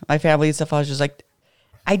telling my family and stuff. I was just like,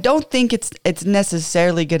 I don't think it's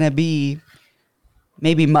necessarily going to be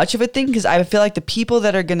maybe much of a thing. Cause I feel like the people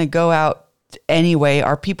that are going to go out anyway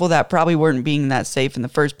are people that probably weren't being that safe in the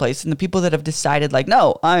first place. And the people that have decided like,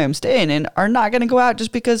 no, I am staying in are not going to go out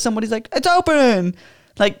just because somebody's like, it's open.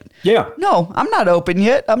 Like, yeah, no, I'm not open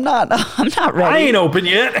yet. I'm not ready. I ain't open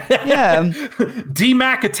yet. Yeah.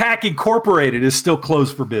 DMAC Attack Incorporated is still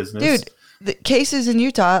closed for business. Dude, the cases in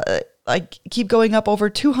Utah, keep going up over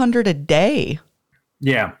 200 a day.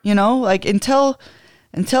 Yeah. Like until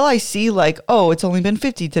I see like, oh, it's only been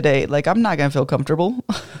 50 today. Like, I'm not going to feel comfortable.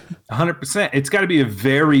 100%. It's got to be a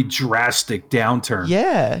very drastic downturn.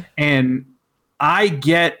 Yeah. And I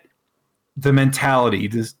get the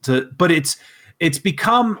mentality but it's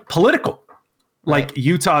become political. Like right.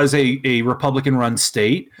 Utah is a Republican run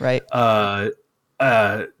state. Right.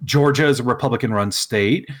 Georgia is a Republican run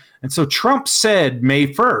state. And so Trump said May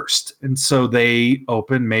 1st. And so they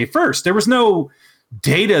opened May 1st. There was no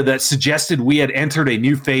data that suggested we had entered a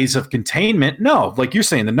new phase of containment. No, like you're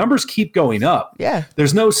saying, the numbers keep going up. Yeah.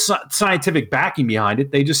 There's no scientific backing behind it.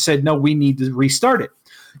 They just said, no, we need to restart it.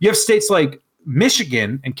 You have states like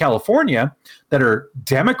Michigan and California that are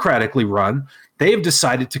democratically run. They have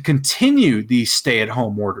decided to continue these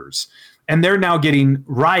stay-at-home orders, and they're now getting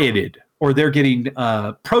rioted or they're getting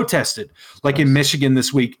protested. Like in Michigan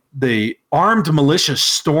this week, the armed militia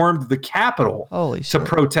stormed the Capitol to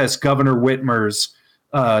protest Governor Whitmer's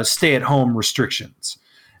stay-at-home restrictions.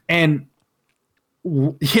 And,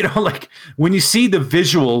 like when you see the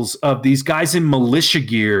visuals of these guys in militia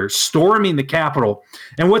gear storming the Capitol,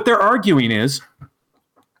 and what they're arguing is,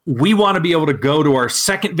 we want to be able to go to our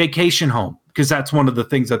second vacation home, because that's one of the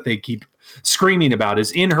things that they keep screaming about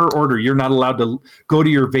is in her order. You're not allowed to go to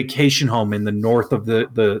your vacation home in the north of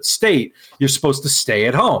the state. You're supposed to stay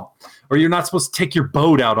at home, or you're not supposed to take your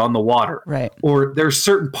boat out on the water. Right. Or there's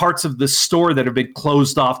certain parts of the store that have been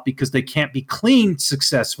closed off because they can't be cleaned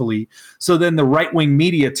successfully. So then the right-wing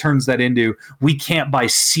media turns that into, we can't buy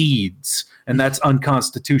seeds. And that's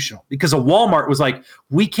unconstitutional, because a Walmart was like,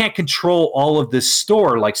 we can't control all of this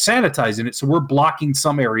store, like sanitizing it, so we're blocking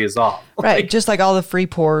some areas off. Right, just like all the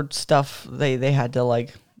Freeport stuff they had to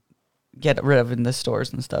like get rid of in the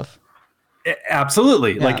stores and stuff.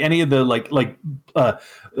 Absolutely, Yeah. like any of the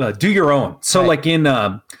do your own. So Right. like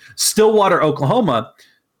in Stillwater, Oklahoma,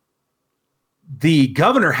 the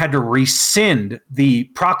governor had to rescind the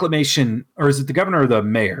proclamation, or is it the governor or the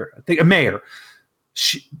mayor? I think a mayor.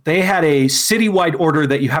 They had a citywide order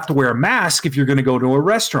that you have to wear a mask if you're going to go to a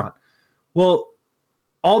restaurant. Well,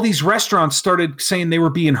 all these restaurants started saying they were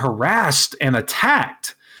being harassed and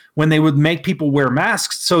attacked when they would make people wear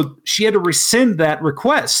masks. So she had to rescind that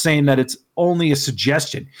request, saying that it's only a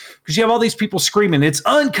suggestion, because you have all these people screaming, it's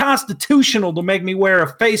unconstitutional to make me wear a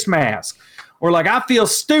face mask, or like, I feel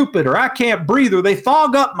stupid, or I can't breathe, or they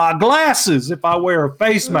fog up my glasses if I wear a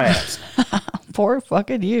face mask. Poor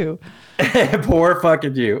fucking you. Poor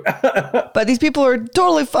fucking you. But these people are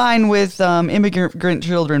totally fine with immigrant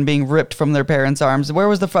children being ripped from their parents' arms. Where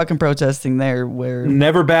was the fucking protesting there? Where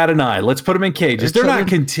Never bat an eye. Let's put them in cages. They're not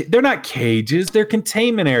they're not cages. They're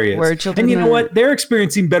containment areas. Where children and you know are- what? They're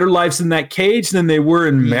experiencing better lives in that cage than they were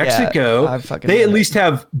in Mexico. I fucking They at bet. least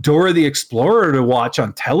have Dora the Explorer to watch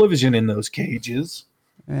on television in those cages.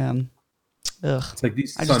 Ugh. It's like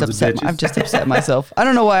these I sons just upset. of bitches. I've just upset myself. I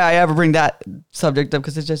don't know why I ever bring that subject up,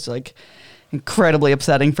 because it's just like incredibly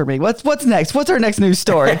upsetting for me. What's next? What's our next news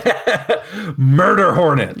story? Murder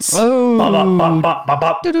hornets. Oh. Bop, bop, bop, bop,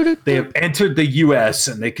 bop. Do-do-do-do. They have entered the U.S.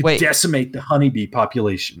 and they could Wait. decimate the honeybee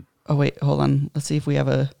population. Oh wait, hold on. Let's see if we have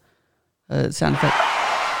a sound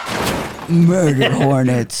effect. Murder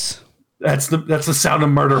hornets. That's the sound a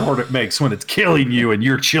murder hornet makes when it's killing you and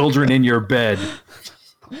your children in your bed.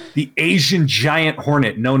 The Asian giant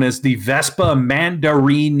hornet, known as the Vespa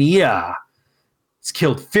mandarinia, it's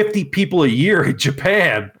killed 50 people a year in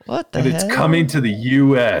Japan. What the And hell? it's coming to the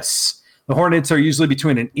U.S. The hornets are usually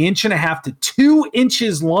between 1.5 inches to 2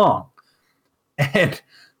 inches long. And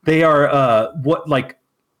they are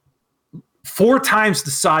 4 times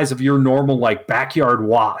the size of your normal like backyard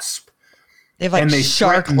wasp. They have like and they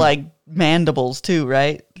shark threaten- like mandibles too,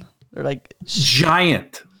 right? They're like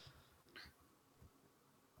Giant.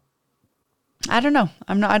 I don't know.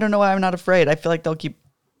 I don't know why I'm not afraid. I feel like they'll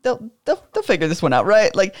figure this one out,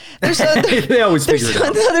 right? Like there's They always figure it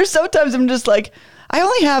out. there's sometimes I'm just like, I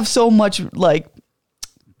only have so much like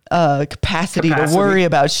capacity to worry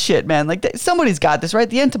about shit, man. Like somebody's got this, right?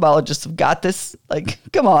 The entomologists have got this. Like,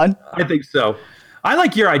 come on. I think so. I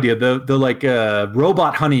like your idea, the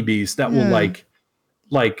robot honeybees that will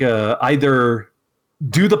either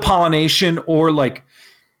do the pollination or like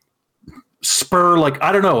spur, like,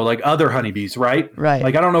 I don't know, like other honeybees, right? Right.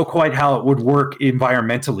 Like I don't know quite how it would work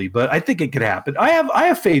environmentally, but I think it could happen. I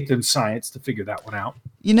have faith in science to figure that one out.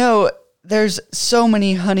 You know, there's so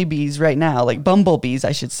many honeybees right now, like bumblebees,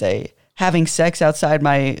 I should say, having sex outside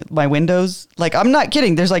my windows. Like, I'm not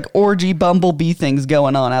kidding. There's like orgy bumblebee things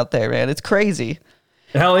going on out there, man. It's crazy.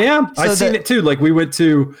 Hell yeah. So I've seen it too. Like we went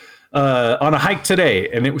to on a hike today,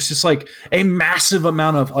 and it was just like a massive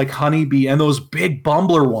amount of like honeybee and those big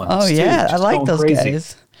bumbler ones. Oh too, yeah, I just like going those crazy.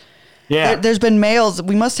 guys. Yeah. There's been males.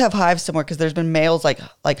 We must have hives somewhere, because there's been males like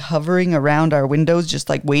hovering around our windows, just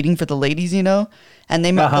like waiting for the ladies, you know. And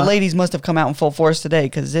the ladies must have come out in full force today,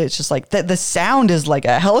 because it's just like the sound is like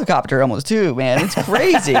a helicopter almost too, man. It's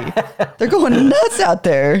crazy. They're going nuts out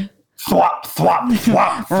there. Thwop, thwop,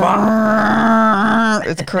 thwop, thwop.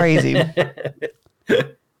 It's crazy.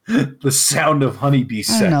 The sound of honeybee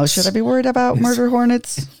sex. I don't know. Should I be worried about murder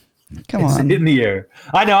hornets? Come It's on. in the air.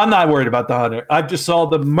 I know. I'm not worried about the hunter. I just saw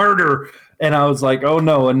the murder, and I was like, oh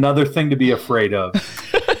no, another thing to be afraid of.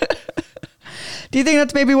 Do you think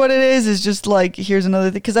that's maybe what it is? Is just like, here's another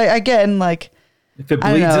thing? Because again, like, If it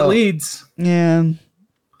I don't bleeds, it know. leads.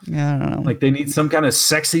 yeah, I don't know. Like they need some kind of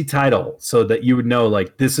sexy title so that you would know,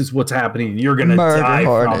 like, this is what's happening. You're gonna die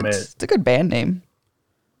Murder from hornets. it. It's a good band name.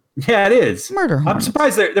 Yeah, it is. Murder I'm hornets.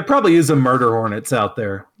 surprised there probably is a murder hornets out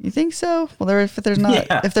there. You think so? Well, if there's not,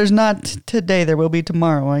 Yeah. if there's not today, there will be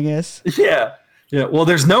tomorrow, I guess. Yeah. Yeah. Well,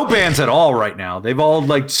 there's no bands at all right now. They've all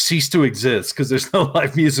like ceased to exist because there's no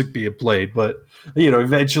live music being played. But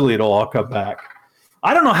eventually it'll all come back.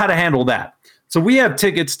 I don't know how to handle that. So we have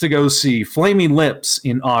tickets to go see Flaming Lips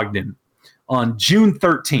in Ogden on June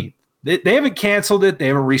 13th. They haven't canceled it. They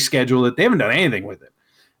haven't rescheduled it. They haven't done anything with it.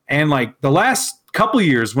 And like the last couple of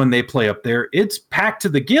years when they play up there, it's packed to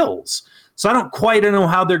the gills. So I don't quite know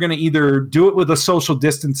how they're going to either do it with a social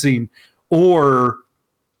distancing or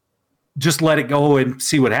just let it go and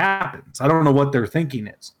see what happens. I don't know what their thinking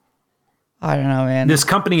is. I don't know, man. This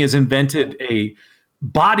company has invented a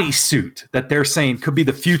bodysuit that they're saying could be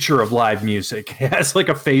the future of live music. It has like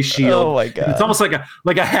a face shield. Oh my God. It's almost like a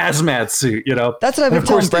hazmat suit, you know. That's what I've been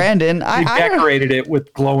telling Brandon. They decorated it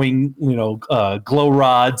with glowing, glow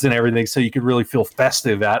rods and everything, so you could really feel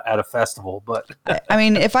festive at a festival. But I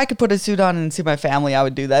mean, if I could put a suit on and see my family, I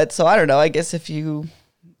would do that. So I don't know. I guess if you're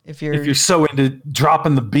so into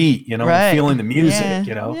dropping the beat, right. and feeling the music,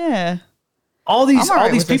 yeah. All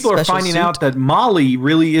these people are finding out that Molly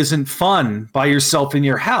really isn't fun by yourself in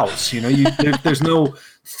your house. There's no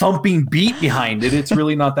thumping beat behind it. It's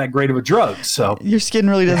really not that great of a drug. So your skin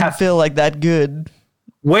really doesn't feel like that good.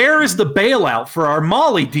 Where is the bailout for our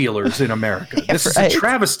Molly dealers in America? This is a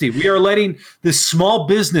travesty. We are letting this small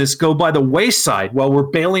business go by the wayside while we're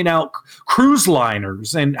bailing out cruise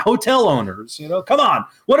liners and hotel owners. Come on.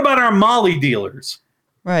 What about our Molly dealers?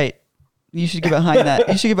 Right. You should get behind that.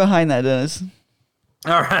 You should get behind that, Dennis.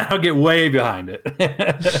 All right, I'll get way behind it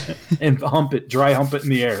and dry hump it in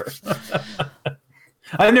the air.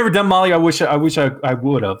 I've never done Molly. I wish I would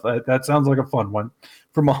have. That sounds like a fun one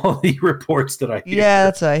from all the reports that I hear. Yeah,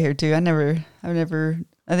 that's what I hear too. I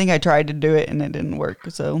think I tried to do it and it didn't work.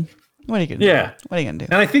 So what are you gonna do? Yeah. What are you gonna do?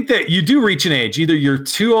 And I think that you do reach an age, either you're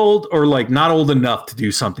too old or like not old enough to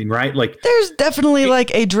do something, right? Like there's definitely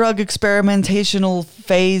like a drug experimentational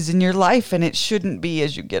phase in your life, and it shouldn't be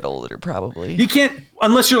as you get older, probably. You can't,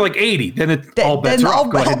 unless you're like 80, then all bets are off.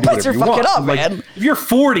 Go ahead and do whatever you want. Up, like, man. If you're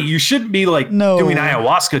 40, you shouldn't be like doing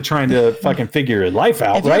ayahuasca trying to fucking figure your life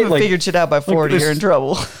out, if you haven't figured shit out by 40, you're in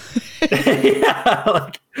trouble. Yeah,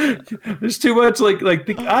 like there's too much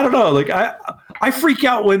I don't know, like I freak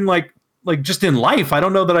out when like just in life, I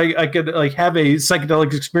don't know that I could like have a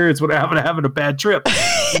psychedelic experience without having a bad trip.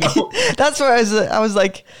 That's where I was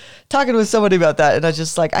like talking with somebody about that, and I was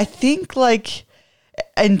just like, I think like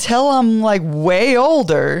until I'm like way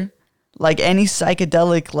older, like any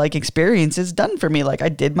psychedelic like experience is done for me. Like I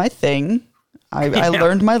did my thing, I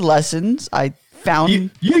learned my lessons. I found you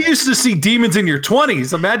used to see demons in your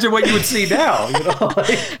 20s. Imagine what you would see now.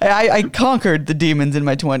 I conquered the demons in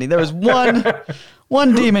my 20s. There was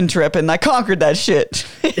one demon trip, and I conquered that shit.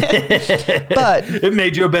 But it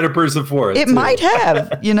made you a better person for it. It might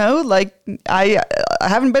have, like I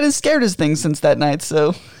haven't been as scared as things since that night.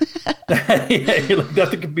 So you're like,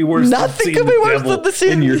 nothing could be worse. Nothing could be worse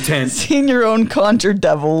than in your tent, seeing your own conjured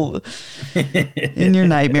devil in your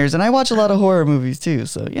nightmares. And I watch a lot of horror movies too,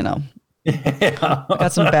 so I've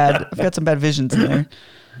got some bad visions in there.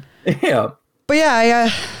 Yeah. But yeah,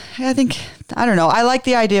 I think, I don't know. I like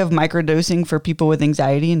the idea of microdosing for people with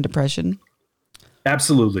anxiety and depression.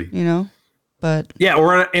 Absolutely. But yeah,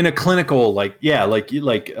 or in a clinical, a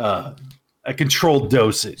controlled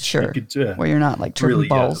dosage. Sure. Where you're not like tripping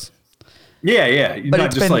balls. Yeah. You're but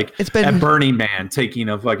not just it's been at Burning Man taking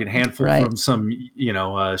a fucking handful from some,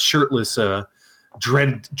 shirtless,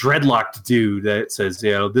 dreadlocked dude that says,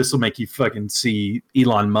 this will make you fucking see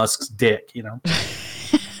Elon Musk's dick,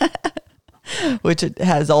 Which it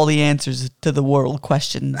has all the answers to the world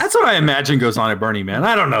questions. That's what I imagine goes on at Burning Man.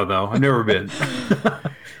 I don't know though. I've never been.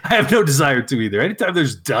 I have no desire to either. Anytime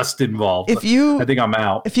there's dust involved, I think I'm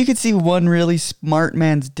out. If you could see one really smart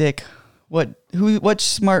man's dick, what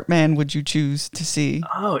smart man would you choose to see?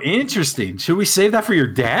 Oh, interesting. Should we save that for your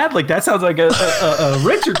dad? Like that sounds like a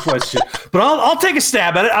Richard question. But I'll take a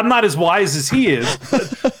stab at it. I'm not as wise as he is.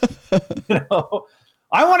 But,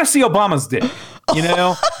 I want to see Obama's dick.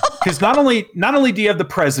 Because not only do you have the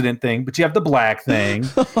president thing, but you have the black thing.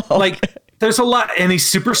 Like there's a lot, and he's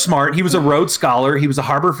super smart. He was a Rhodes Scholar. He was a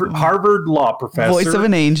Harvard law professor. Voice of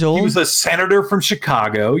an angel. He was a senator from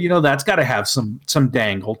Chicago. That's got to have some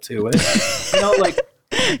dangle to it.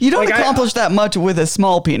 You don't accomplish that much with a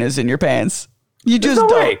small penis in your pants. You just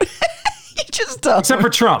don't. You just don't. Except for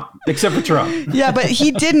Trump. Yeah, but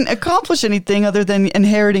he didn't accomplish anything other than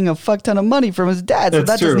inheriting a fuck ton of money from his dad, so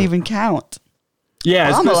that doesn't even count.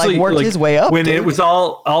 Yeah, Obama worked his way up when it was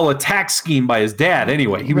all a tax scheme by his dad.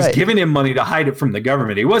 Anyway, he was giving him money to hide it from the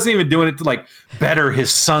government. He wasn't even doing it to better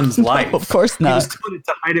his son's life. Of course not. He was doing it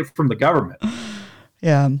to hide it from the government.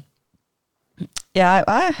 Yeah. Yeah.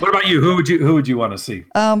 What about you? Who would you want to see?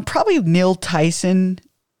 Probably Neil Tyson.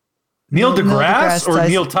 Neil deGrasse or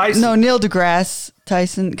Neil Tyson? No, Neil deGrasse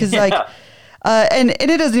Tyson. Because And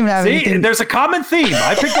it doesn't even have See, anything. there's a common theme.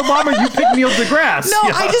 I picked Obama, you picked Neil deGrasse. No, You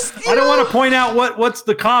know? I don't want to point out what's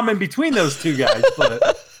the common between those two guys,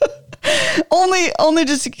 but only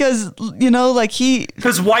just because like he.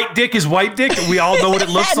 because white dick is white dick, and we all know what it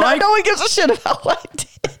looks no, like. no one gives a shit about white dick.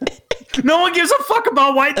 No one gives a fuck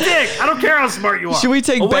about white dick. I don't care how smart you are. Should we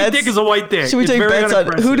take a white bets? dick is a white dick. Should we It's take very bets on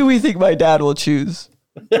unimpressive. who do we think my dad will choose?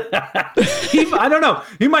 I don't know.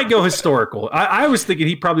 He might go historical. I was thinking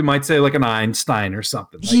he probably might say like an Einstein or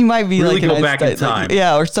something. Like, He might be really like go an back in Einstein, time. like,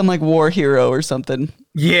 yeah, or some like war hero or something.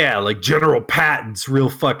 Yeah, like General Patton's real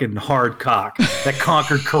fucking hard cock that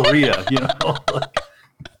conquered Korea. You know,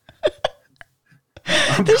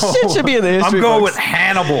 This shit should be in the history I'm going books. with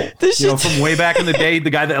Hannibal. This You know, shit- from way back in the day,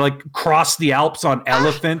 the guy that like crossed the Alps on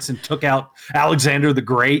elephants and took out Alexander the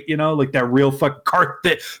Great. You know, like that real fucking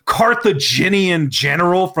Carthaginian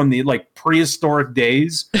general from the like prehistoric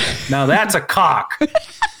days. Now that's a cock.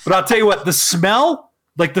 But I'll tell you what, the smell.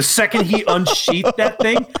 Like the second he unsheathed that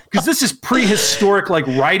thing, because this is prehistoric, like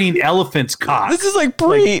riding elephants' cock. This is like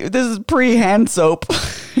this is pre hand soap.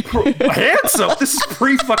 Hand soap. This is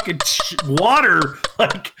pre fucking water.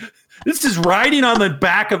 Like this is riding on the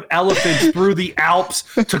back of elephants through the Alps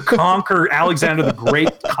to conquer Alexander the Great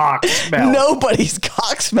cock smell. Nobody's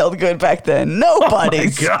cock smelled good back then. Oh my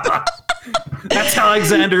Nobody's. God. That's how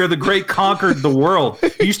Alexander the Great conquered the world.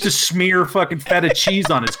 He used to smear fucking feta cheese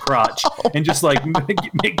on his crotch and just like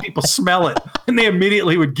make people smell it, and they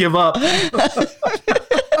immediately would give up.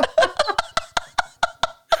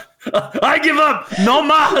 I give up. No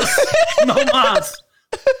mas. No mas.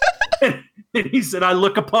 And he said, I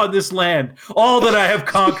look upon this land, all that I have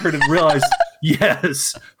conquered, and realize,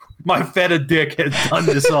 yes, my feta dick has done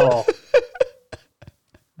this all.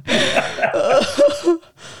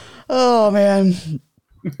 Oh man.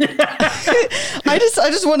 I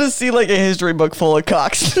just want to see like a history book full of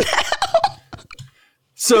cocks.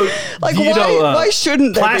 So, Like, you why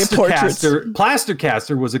shouldn't there be portraits?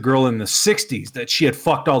 Plastercaster was a girl in the 60s that she had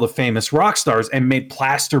fucked all the famous rock stars and made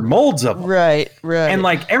plaster molds of them. Right. And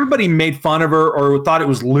like everybody made fun of her or thought it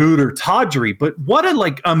was lewd or tawdry, but what a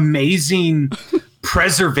like amazing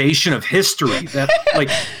preservation of history that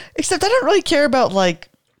like Except I don't really care about like,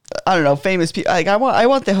 I don't know, famous people. Like I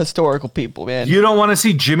want the historical people, man. you don't want to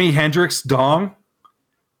see Jimi Hendrix dong.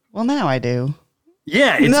 Well, now I do.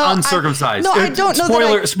 Yeah, it's No, uncircumcised. I don't know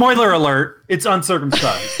that Spoiler alert, it's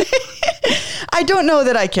uncircumcised. I don't know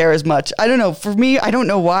that I care as much. I don't know. For me, I don't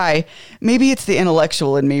know why. Maybe it's the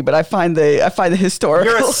intellectual in me, but I find the historical.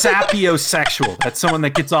 You're a sapiosexual. That's someone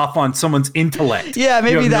that gets off on someone's intellect. Yeah,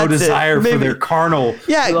 maybe you have that's no it. desire for Maybe. their carnal.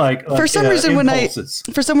 For some reason impulses.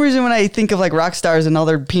 when I think of like rock stars and all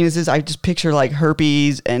their penises, I just picture like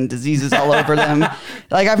herpes and diseases all over them.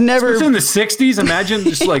 Like I've never. It's in the 60s. Imagine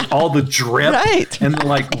just like all the drip Right. and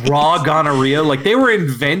like raw gonorrhea. Like they were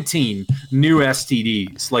inventing new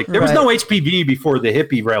STDs. Like there was no HPV before the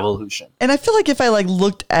hippie revolution. And I feel like if I like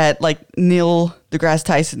looked at like Neil deGrasse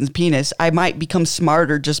Tyson's penis, I might become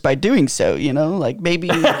smarter just by doing so. You know, like maybe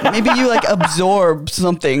you like absorb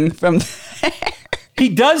something from. He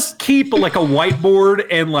does keep like a whiteboard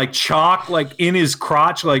and like chalk like in his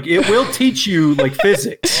crotch. Like it will teach you like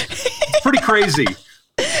physics. It's pretty crazy.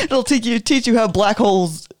 It'll teach you how black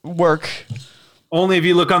holes work. Only if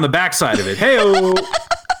you look on the backside of it. Hey-o.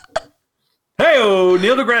 Hey-o,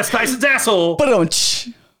 Neil deGrasse Tyson's asshole. Ba-dunch.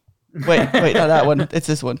 Wait, not that one. It's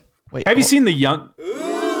this one. Wait. Have you seen the young?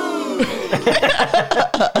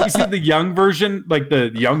 Have you seen the young version, like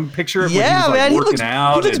the young picture of when Yeah, he was like man, working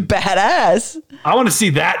out? he looks and- badass. I want to see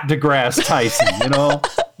that deGrasse Tyson. You know,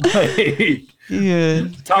 like, Yeah.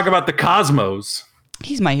 talk about the cosmos.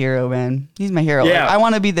 He's my hero, man. He's my hero. Yeah. Like, I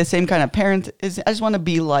want to be the same kind of parent. I just want to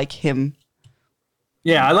be like him.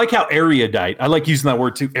 Yeah, I like how erudite. I like using that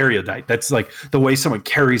word too, erudite. That's like the way someone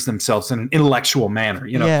carries themselves in an intellectual manner.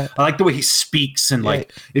 You know, Yeah. I like the way he speaks and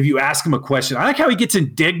like if you ask him a question, I like how he gets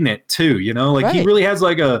indignant too. You know, like he Right. really has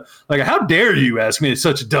like a how dare you ask me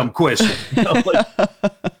such a dumb question? You know, like,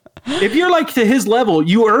 if you're like to his level,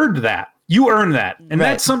 you earned that. You earned that, and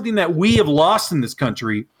Right. that's something that we have lost in this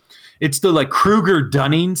country. It's the like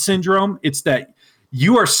Kruger-Dunning syndrome. It's that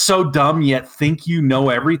you are so dumb yet think you know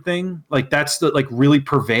everything. Like that's the like really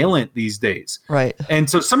prevalent these days. Right. And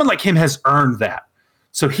so someone like him has earned that.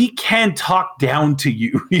 So he can talk down to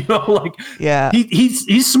you, you know, like Yeah.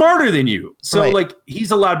 he's smarter than you. So Right. like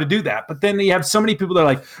he's allowed to do that. But then you have so many people that are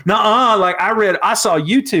like, nah, like I saw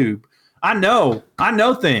YouTube. I know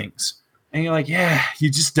things. And you're like, yeah, you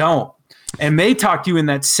just don't. And they talk to you in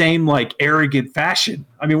that same like arrogant fashion.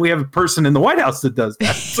 I mean, we have a person in the White House that does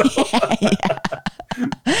that. So.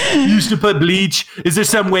 You refuse to put bleach. Is there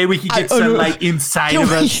some way we can get sunlight inside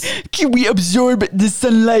of us? Can we absorb the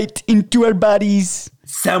sunlight into our bodies?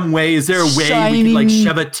 Some way? Is there a way we can like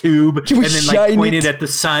shove a tube and then like point it at the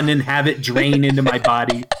sun and have it drain into my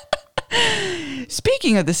body?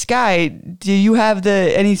 Speaking of the sky, do you have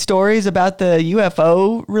any stories about the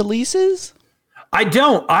UFO releases? I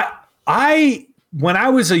don't. I when I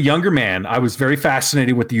was a younger man, I was very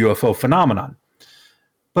fascinated with the UFO phenomenon.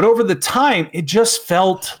 But over the time, it just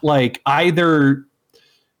felt like either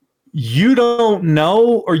you don't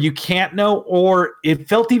know or you can't know, or it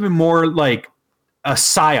felt even more like a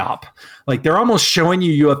psyop. Like they're almost showing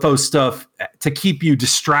you UFO stuff to keep you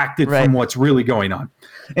distracted from what's really going on.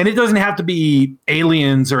 And it doesn't have to be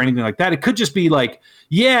aliens or anything like that. It could just be like,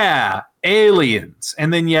 yeah, aliens.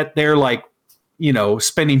 And then yet they're like, you know,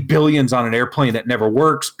 spending billions on an airplane that never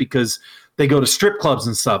works because they go to strip clubs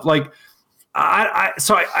and stuff. Like, I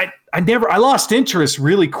lost interest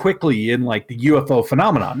really quickly in like the UFO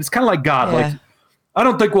phenomenon. It's kind of like God. Like, I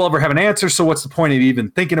don't think we'll ever have an answer. So what's the point of even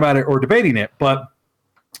thinking about it or debating it? But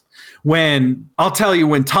when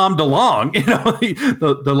Tom DeLonge, you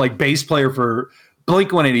know, the like bass player for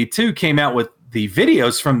Blink-182 came out with the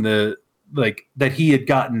videos from the like that he had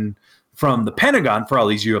gotten from the Pentagon for all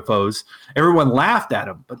these UFOs, everyone laughed at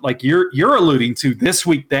him. But like you're alluding to this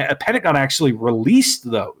week, that Pentagon actually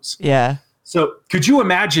released those. Yeah. So could you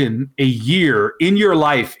imagine a year in your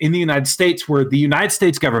life in the United States where the United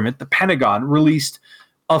States government, the Pentagon, released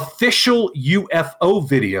official UFO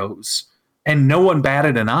videos and no one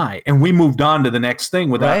batted an eye, and we moved on to the next thing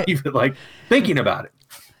without even like thinking about it?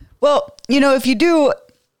 Well, you know, if you do,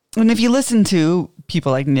 and if you listen to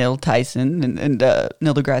people like Neil Tyson and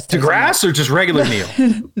Neil deGrasse Tyson. DeGrasse or just regular Neil?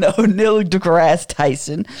 No, Neil deGrasse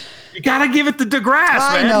Tyson. You got to give it to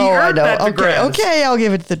DeGrasse, man. I know. Okay, I'll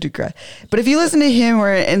give it to DeGrasse. But if you listen to him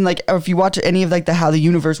or if you watch any of like the How the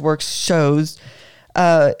Universe Works shows,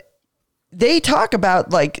 they talk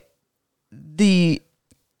about like the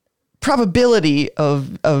probability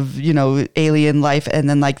of you know, alien life, and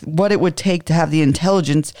then like what it would take to have the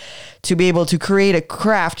intelligence to be able to create a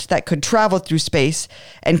craft that could travel through space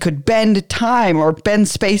and could bend time or bend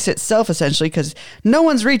space itself, essentially, because no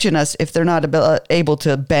one's reaching us if they're not able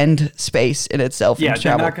to bend space in itself. Yeah,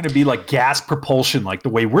 they're not going to be like gas propulsion like the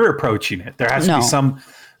way we're approaching it. There has to be some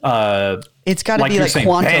it's got to be like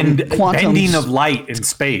quantum bending of light in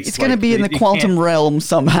space. It's going to be in the quantum realm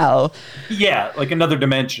somehow. Yeah, like another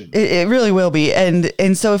dimension. It really will be.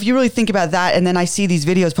 And so if you really think about that, and then I see these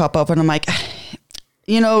videos pop up and I'm like,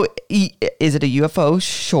 you know, is it a UFO?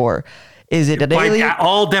 Sure. Is it an alien? By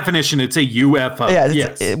all definition, it's a UFO. Yeah,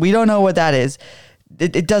 yes. We don't know what that is.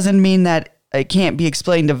 It doesn't mean that it can't be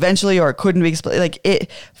explained eventually, or it couldn't be explained. Like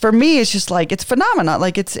it, for me, it's just like it's phenomenon.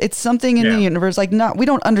 Like it's something in the universe. Like we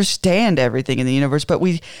don't understand everything in the universe, but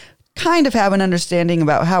we kind of have an understanding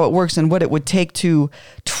about how it works and what it would take to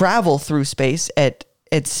travel through space at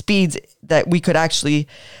speeds that we could actually,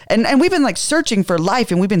 and we've been like searching for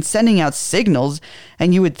life, and we've been sending out signals,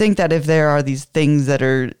 and you would think that if there are these things that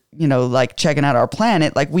are, you know, like checking out our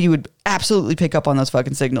planet, like we would absolutely pick up on those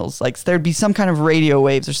fucking signals. Like there'd be some kind of radio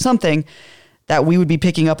waves or something that we would be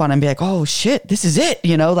picking up on and be like, oh shit, this is it,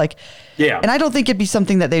 you know, like, yeah. And I don't think it'd be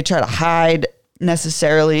something that they try to hide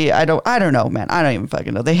necessarily. I don't know, man. I don't even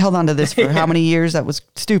fucking know. They held on to this for how many years? That was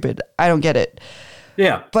stupid. I don't get it.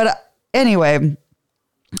 Yeah. But anyway,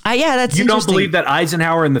 that's you don't believe that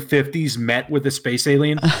Eisenhower in the 50s met with a space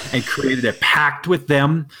alien and created a pact with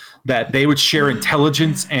them that they would share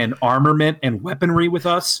intelligence and armament and weaponry with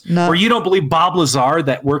us? No. Or you don't believe Bob Lazar,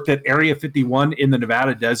 that worked at Area 51 in the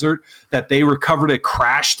Nevada desert, that they recovered a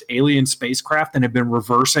crashed alien spacecraft and have been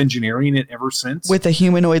reverse engineering it ever since? With a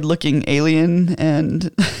humanoid looking alien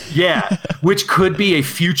and... Yeah, which could be a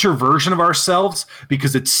future version of ourselves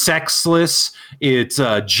because it's sexless, it's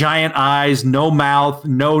giant eyes, no mouth,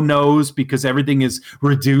 no nose, because everything is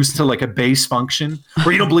reduced to like a base function.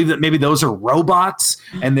 Or you don't believe that maybe those are robots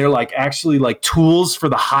and they're like actually like tools for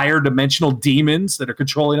the higher dimensional demons that are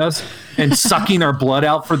controlling us and sucking our blood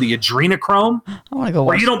out for the adrenochrome. I want to go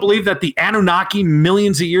watch. Or you don't believe that the Anunnaki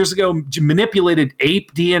millions of years ago manipulated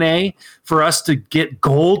ape DNA for us to get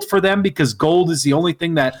gold for them because gold is the only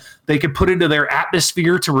thing that they could put into their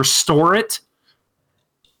atmosphere to restore it?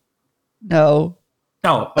 No.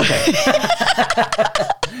 Oh, okay.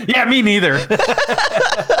 Yeah, me neither.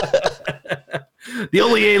 The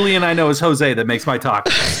only alien I know is Jose that makes my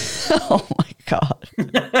tacos. Oh my God.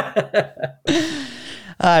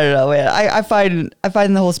 I don't know, man. I find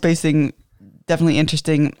the whole space thing definitely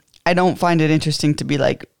interesting. I don't find it interesting to be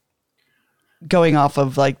like going off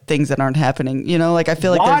of like things that aren't happening. You know, like I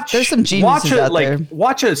feel like there's some geniuses out there.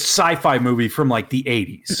 Watch a sci-fi movie from like the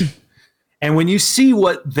 80s. And when you see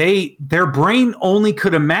what their brain only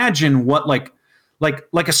could imagine what like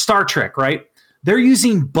a Star Trek, right? They're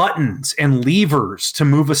using buttons and levers to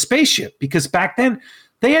move a spaceship because back then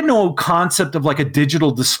they had no concept of like a digital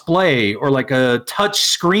display or like a touch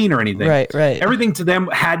screen or anything. Right. Everything to them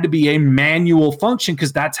had to be a manual function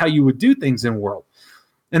because that's how you would do things in the world.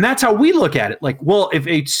 And that's how we look at it. Like, well, if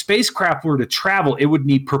a spacecraft were to travel, it would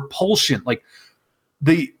need propulsion. Like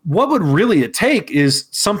what would really it take is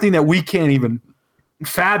something that we can't even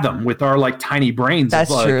fathom with our like tiny brains. That's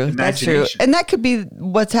true. That's true. And that could be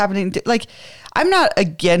what's happening. Like, I'm not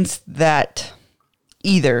against that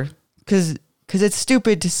either, because it's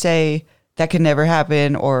stupid to say that could never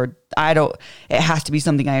happen, or it has to be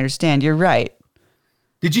something I understand. You're right.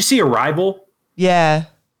 Did you see Arrival? Yeah.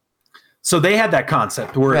 So they had that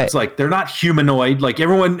concept where it's like, they're not humanoid. Like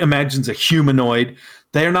everyone imagines a humanoid.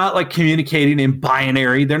 They're not like communicating in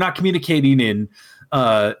binary. They're not communicating in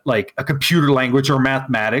like a computer language or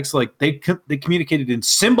mathematics. Like they communicated in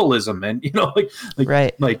symbolism and,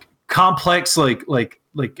 like complex, like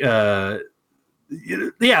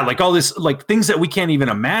all this, like things that we can't even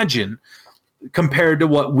imagine compared to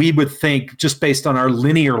what we would think just based on our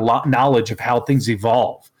linear knowledge of how things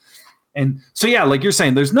evolve. And so, yeah, like you're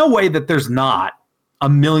saying, there's no way that there's not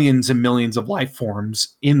millions and millions of life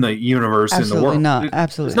forms in the universe, in the world.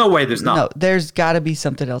 Absolutely. There's no way there's not. No, there's got to be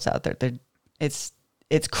something else out there. It's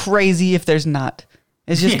crazy if there's not.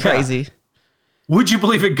 It's just crazy. Would you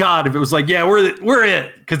believe in God if it was like, yeah, we're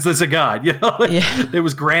it because there's a God, It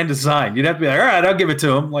was grand design. You'd have to be like, all right, I'll give it to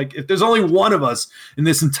him. Like if there's only one of us in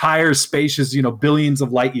this entire spacious, billions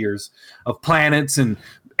of light years of planets and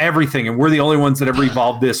everything, and we're the only ones that ever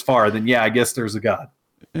evolved this far, then yeah, I guess there's a God.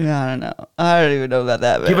 Yeah, I don't know. I don't even know about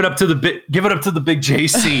that. Give it up to the big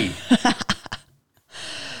JC.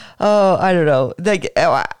 Oh, I don't know.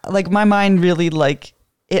 Like my mind really, like,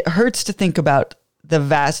 it hurts to think about the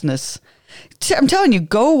vastness. I'm telling you,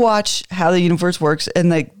 go watch How the Universe Works and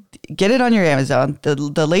like get it on your Amazon.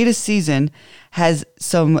 The latest season has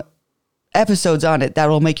some episodes on it that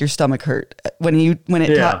will make your stomach hurt when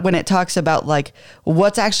it talks about like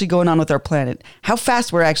what's actually going on with our planet, how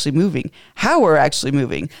fast we're actually moving, how we're actually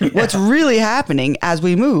moving, what's really happening as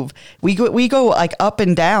we move. We go like up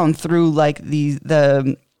and down through like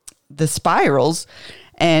the spirals,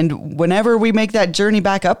 and whenever we make that journey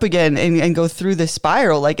back up again and go through the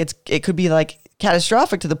spiral, like it could be like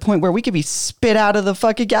catastrophic to the point where we could be spit out of the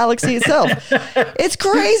fucking galaxy itself. It's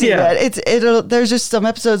crazy, man. There's just some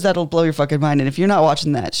episodes that'll blow your fucking mind, and if you're not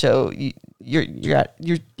watching that show, you're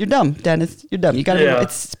dumb, Dennis. You're dumb. You gotta.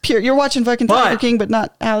 It's pure. You're watching fucking Tiger King, but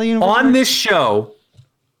not How the Universe on Works. This show.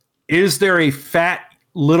 Is there a fat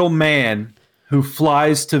little man who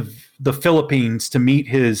flies to the Philippines to meet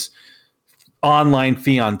his online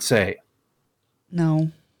fiance?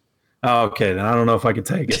 No. Oh, okay, then I don't know if I can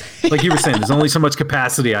take it. Like you were saying, there's only so much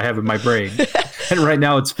capacity I have in my brain. And right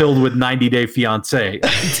now it's filled with 90 Day Fiancé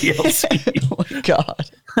TLC. Oh, my God.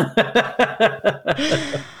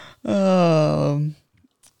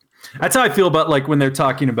 That's how I feel about like when they're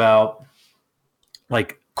talking about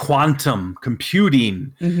like quantum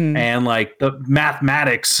computing and like the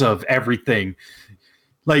mathematics of everything.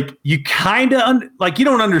 Like you kind of like you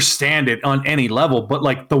don't understand it on any level, but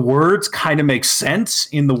like the words kind of make sense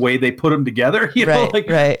in the way they put them together.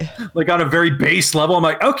 Like on a very base level, I'm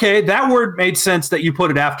like, okay, that word made sense that you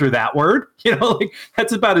put it after that word. Like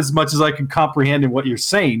that's about as much as I can comprehend in what you're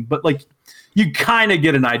saying. But like you kind of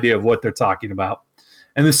get an idea of what they're talking about.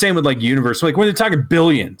 And the same with like universe. Like when they're talking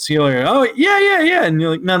billions, you're like, oh yeah, and you're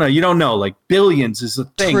like, no, you don't know. Like billions is a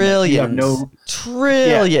thing. Trillions.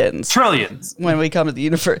 When we come to the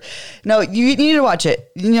universe, no, you need to watch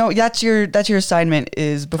it. That's your assignment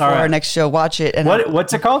is before our next show. Watch it. And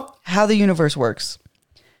what's it called? How the Universe Works.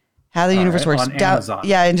 How the Universe Works on Amazon.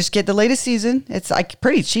 Yeah, and just get the latest season. It's like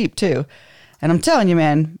pretty cheap too. And I'm telling you,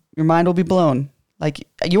 man, your mind will be blown. Like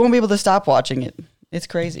you won't be able to stop watching it. It's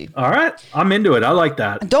crazy. All right. I'm into it. I like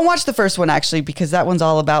that. Don't watch the first one, actually, because that one's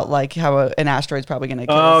all about like how an asteroid's probably going to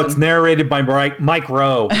kill us. It's narrated by Mike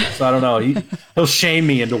Rowe. So I don't know. He'll shame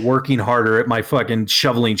me into working harder at my fucking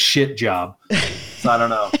shoveling shit job. So I don't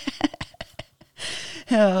know.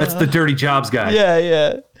 That's the dirty jobs guy.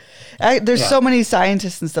 Yeah. There's so many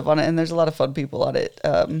scientists and stuff on it, and there's a lot of fun people on it.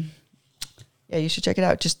 Yeah, you should check it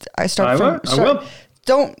out. I will.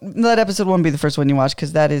 Don't let episode 1 be the first one you watch,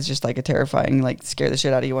 because that is just like a terrifying, like scare the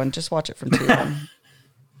shit out of you one. Just watch it from 2 on.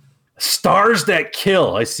 Stars That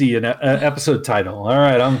Kill. I see an episode title. All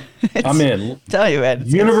right, I'm in. Tell you, Ed.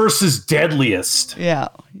 Universe's Deadliest. Yeah,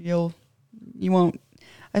 you won't.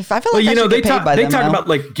 I feel like they talk about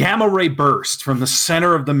like gamma ray burst from the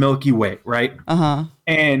center of the Milky Way, right? Uh-huh.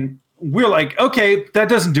 And we're like, okay, that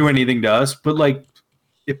doesn't do anything to us, but like,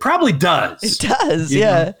 it probably does. It does, You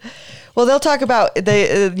yeah. know? Well, they'll talk about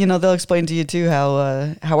they'll explain to you too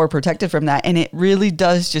how we're protected from that, and it really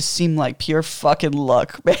does just seem like pure fucking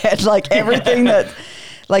luck, man. Like everything that,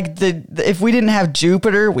 like if we didn't have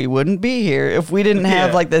Jupiter, we wouldn't be here. If we didn't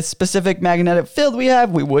have like the specific magnetic field we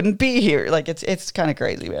have, we wouldn't be here. Like it's kind of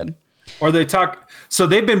crazy, man. Or they talk. So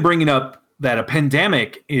they've been bringing up that a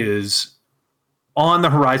pandemic is on the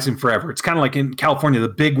horizon forever. It's kind of like in California, the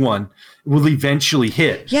big one will eventually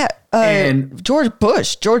hit. Yeah. And George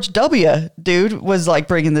W. dude was like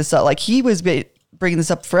bringing this up. Like he was bringing this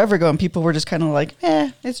up forever ago, and people were just kind of like,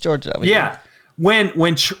 it's George W. Yeah. When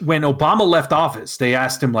Obama left office, they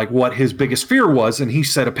asked him like what his biggest fear was, and he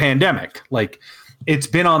said a pandemic. Like it's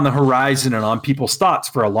been on the horizon and on people's thoughts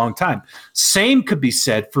for a long time. Same could be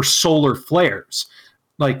said for solar flares.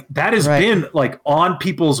 Like that has been like on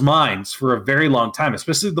people's minds for a very long time,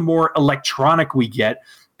 especially the more electronic we get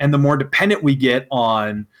and the more dependent we get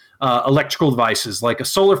on electrical devices. Like a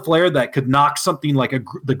solar flare that could knock something like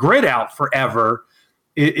the grid out forever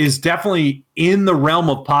is definitely in the realm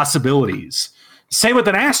of possibilities. Same with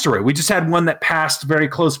an asteroid. We just had one that passed very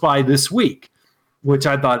close by this week, which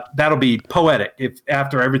I thought that'll be poetic if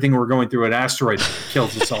after everything we're going through, an asteroid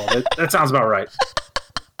kills us all. That sounds about right.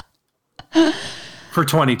 For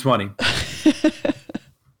 2020.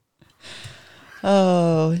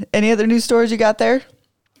 Oh, any other news stories you got there?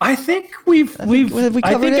 I think we've have we I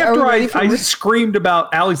covered think it? Are after we ready for I it? screamed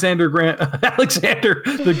about Alexander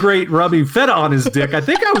the Great rubbing feta on his dick, I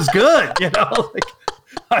think I was good. You know, like,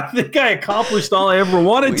 I think I accomplished all I ever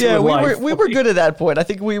wanted to. Yeah, in life. we were good at that point. I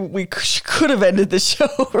think we could have ended the show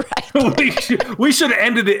right. we should have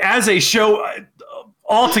ended it as a show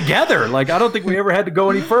altogether. Like I don't think we ever had to go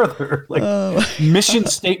any further. Like mission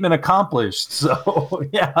statement accomplished. So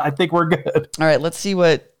yeah, I think we're good. All right, let's see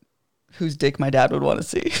whose dick my dad would want to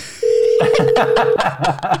see.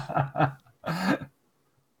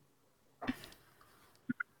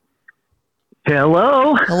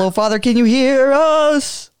 Hello? Hello, Father. Can you hear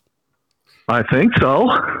us? I think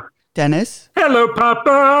so. Dennis? Hello,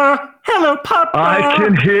 Papa. Hello, Papa. I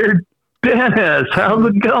can hear Dennis. How's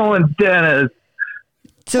it going, Dennis?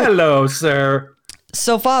 Hello, sir.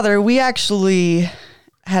 So, Father, we actually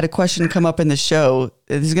had a question come up in the show.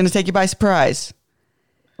 This is going to take you by surprise.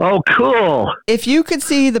 Oh, cool. If you could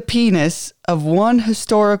see the penis of one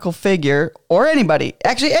historical figure or anybody,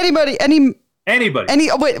 actually anybody, but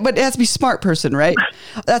it has to be smart person, right?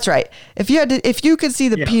 That's right. If you could see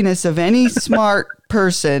the penis of any smart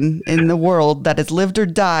person in the world that has lived or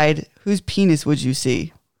died, whose penis would you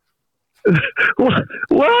see?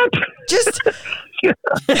 What? Just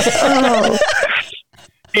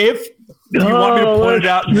If you want me to put it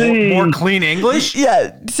out in more clean English, say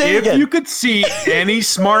it if again. you could see any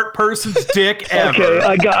smart person's dick ever, Okay,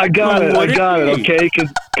 I got it. Okay, because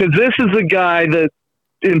this is a guy that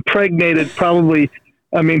impregnated probably,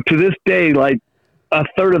 I mean, to this day, like a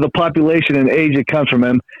third of the population in Asia comes from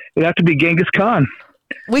him. It'd have to be Genghis Khan.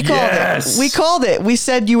 We called it. We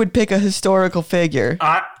said you would pick a historical figure.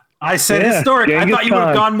 I said historic. Genghis I thought you would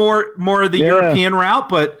have gone more of the European route,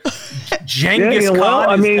 but Genghis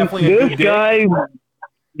Khan is definitely a good this guy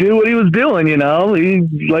did what he was doing, you know. He,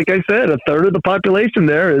 like I said, a third of the population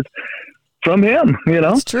there is from him, you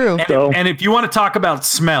know. It's true. And if you want to talk about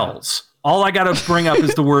smells, all I got to bring up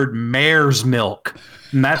is the word mare's milk.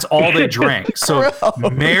 And that's all they drank. So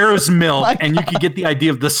mare's milk, and you can get the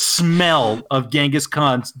idea of the smell of Genghis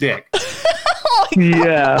Khan's dick.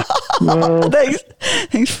 Yeah. Well,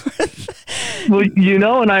 Thanks for well, you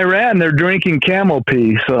know, in Iran, they're drinking camel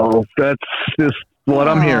pee. So that's just what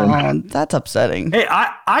I'm hearing. That's upsetting. Hey,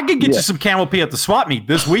 I could get you some camel pee at the swap meet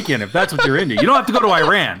this weekend if that's what you're into. You don't have to go to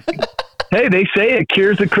Iran. Hey, they say it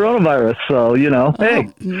cures the coronavirus. So, you know, hey.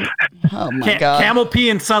 Oh, my God. Camel pee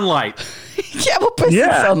in sunlight. Camel piss in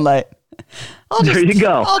sunlight. There you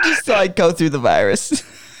go. I'll just go through the virus.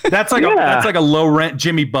 That's like a low rent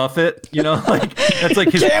Jimmy Buffett, you know, like that's like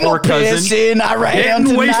his Camel poor cousin. piss in Iran Getting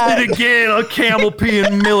tonight. wasted again on camel pee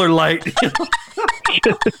and Miller Lite.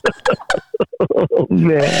 Oh,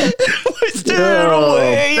 man.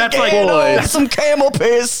 That's like some camel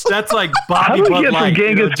piss. That's like Bobby How do we Bud get from Light,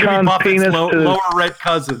 Genghis Jimmy Khan's Buffett's penis to- lower rent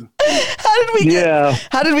cousin. How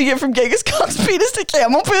did we get from Genghis Khan's penis to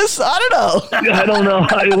camel piss? I don't know. I don't know.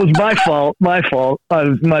 It was my fault.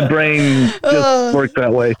 My brain just worked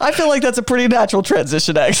that way. I feel like that's a pretty natural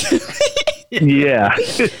transition, actually. Yeah.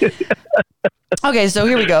 Okay, so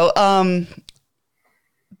here we go.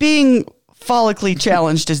 Being follically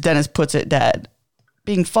challenged, as Dennis puts it, Dad.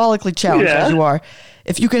 Being follically challenged as you are.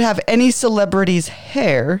 If you could have any celebrity's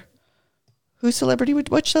hair, which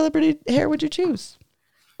celebrity hair would you choose?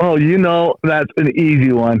 Oh, that's an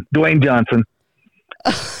easy one. Dwayne Johnson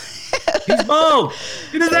He's bald.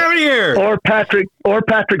 He doesn't have any hair. or Patrick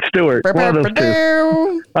Stewart. One of those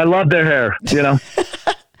two. I love their hair.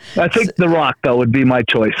 I think The Rock though would be my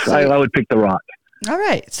choice. I would pick The Rock. All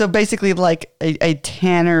right. So basically like a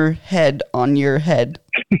tanner head on your head.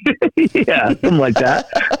 Yeah, something like that.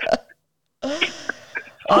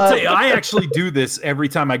 I'll tell you, I actually do this every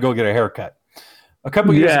time I go get a haircut. A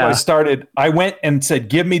couple years ago, I went and said,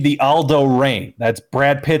 give me the Aldo Rain. That's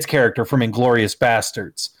Brad Pitt's character from Inglourious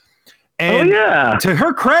Bastards. And to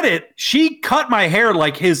her credit, she cut my hair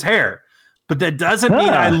like his hair. But that doesn't mean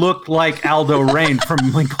I look like Aldo Rain from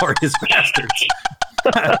Inglourious Bastards.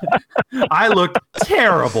 I look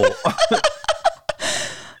terrible.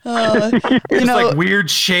 It's like weird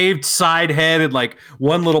shaved side head and like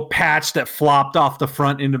one little patch that flopped off the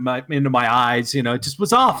front into my eyes. It just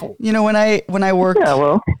was awful. When I worked,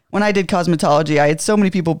 when I did cosmetology, I had so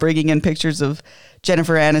many people bringing in pictures of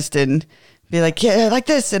Jennifer Aniston, be like, yeah, like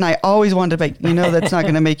this, and I always wanted to make, that's not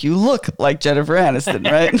going to make you look like Jennifer Aniston,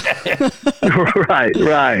 right?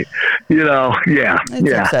 right.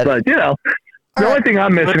 Upsetting. But the only thing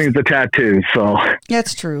I'm missing is the tattoos. So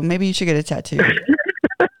that's true. Maybe you should get a tattoo.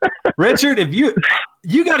 Richard, if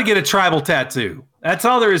you got to get a tribal tattoo. That's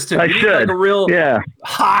all there is to it. I should. Like a real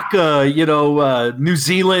Haka, New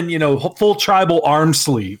Zealand, full tribal arm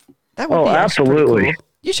sleeve. That would be absolutely cool.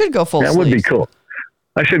 You should go full sleeve. That would be cool.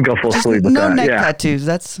 I should go full sleeve with no that. Neck tattoos.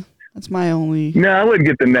 That's my only. No, I wouldn't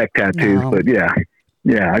get the neck tattoos, but yeah.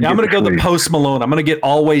 I'm going to go the Post Malone. I'm going to get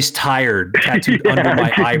Always Tired tattooed under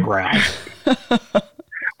my eyebrow.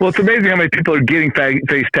 Well, it's amazing how many people are getting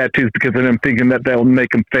face tattoos because of them thinking that will make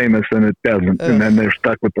them famous, and it doesn't. And then they're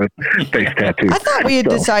stuck with the face tattoo. I thought we had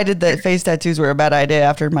decided that face tattoos were a bad idea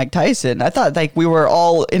after Mike Tyson. I thought like we were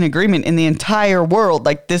all in agreement in the entire world,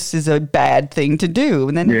 like this is a bad thing to do.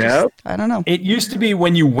 And then I don't know. It used to be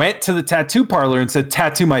when you went to the tattoo parlor and said,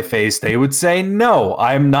 tattoo my face, they would say, no,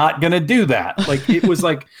 I'm not going to do that. Like it was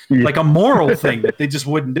like a moral thing that they just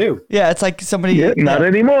wouldn't do. Yeah, it's like somebody. Not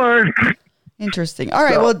anymore. Interesting. All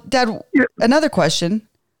right. Well, Dad, another question.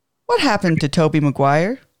 What happened to Tobey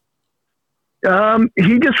Maguire?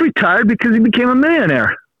 He just retired because he became a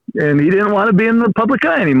millionaire and he didn't want to be in the public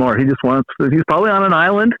eye anymore. He's probably on an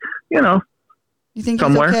island, You think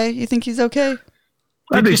somewhere. He's okay? You think he's okay?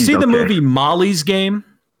 Did you see the movie Molly's Game?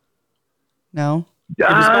 No. It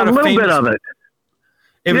was about a little bit of it.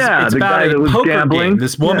 It's about a poker gambling. game.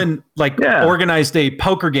 This woman organized a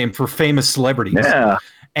poker game for famous celebrities. Yeah.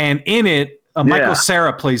 And in it, Michael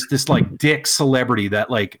Cera plays this dick celebrity that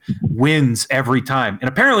wins every time, and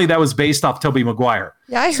apparently that was based off Tobey Maguire.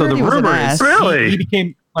 Yeah, I heard he was an ass. He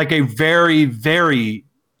became a very, very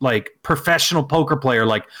professional poker player,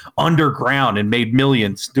 underground, and made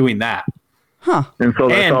millions doing that. Huh? And so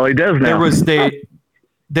that's all he does now.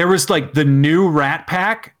 There was the new Rat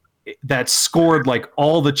Pack that scored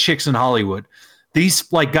all the chicks in Hollywood. These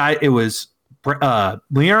guy, it was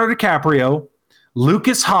Leonardo DiCaprio,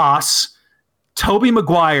 Lucas Haas, Tobey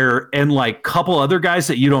Maguire, and couple other guys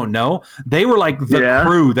that you don't know. They were the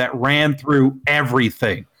crew that ran through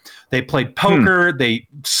everything. They played poker. They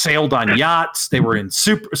sailed on yachts. They were in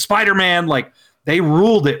Spider-Man. They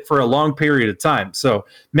ruled it for a long period of time. So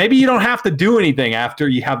maybe you don't have to do anything after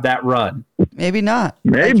you have that run. Maybe not.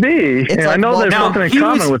 Maybe. I know there's something in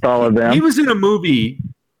common with all of them. He was in a movie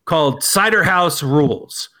called Cider House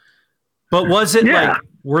Rules. But was it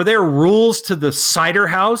were there rules to the cider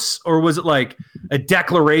house, or was it a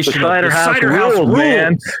declaration of the cider house rules?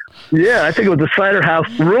 Man. Yeah, I think it was the cider house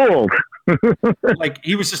ruled.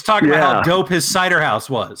 He was just talking about how dope his cider house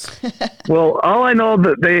was. Well, all I know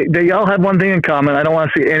that they all have one thing in common. I don't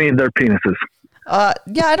want to see any of their penises.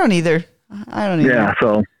 Yeah, I don't either. Yeah,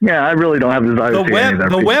 so I really don't have desire to see any of their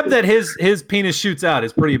penises. Web that his penis shoots out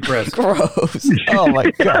is pretty impressive. Gross. Oh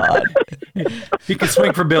my god. He can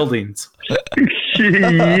swing for buildings.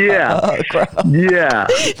 Yeah. Yeah.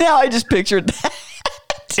 Now I just pictured that.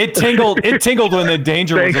 It tingled when the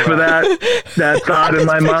danger was around. Thanks for that thought in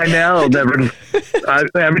my mind now.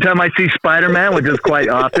 Every time I see Spider-Man, which is quite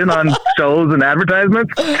often on shows and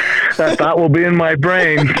advertisements, that thought will be in my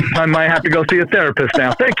brain. I might have to go see a therapist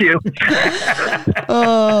now. Thank you.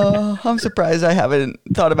 Oh, I'm surprised I haven't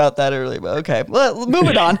thought about that earlier. But okay, well,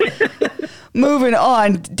 moving on. Moving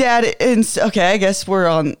on, Dad. Okay, I guess we're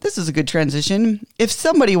on. This is a good transition. If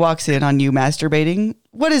somebody walks in on you masturbating,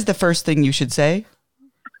 what is the first thing you should say?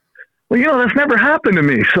 well, that's never happened to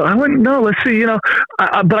me. So I wouldn't know. Let's see, but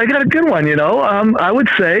I got a good one, I would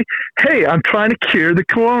say, hey, I'm trying to cure the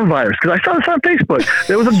coronavirus. Because I saw this on Facebook.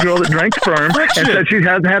 There was a girl that drank sperm and said she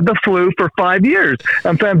hasn't had the flu for 5 years.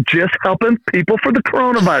 I'm just helping people for the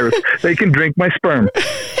coronavirus. They can drink my sperm.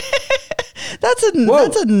 That's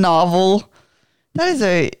a novel. That is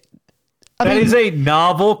a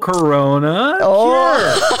novel corona.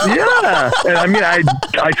 Oh, yeah. And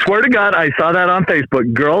I swear to God, I saw that on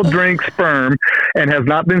Facebook. Girl drinks sperm and has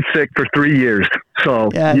not been sick for 3 years. So,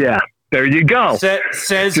 yeah. There you go.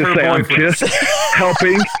 Says her boyfriend. I'm just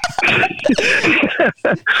helping.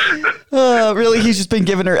 really? He's just been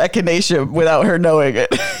giving her echinacea without her knowing it.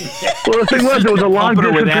 Well, the thing was, it was a long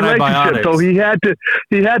distance relationship, so he had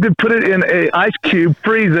to put it in a ice cube,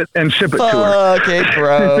 freeze it, and ship it to her. Okay,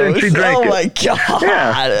 gross. And she drank it. My God.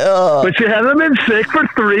 Yeah. But she hasn't been sick for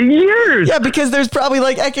 3 years. Yeah, because there's probably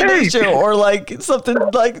like echinacea or like something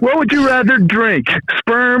like. What would you rather drink,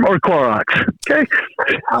 sperm or Clorox? Okay.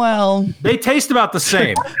 Well, they taste about the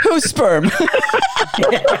same. Who's sperm?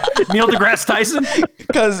 Neil deGrasse Tyson?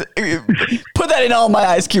 Because put that in all my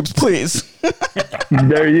ice cubes, please.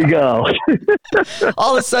 There you go.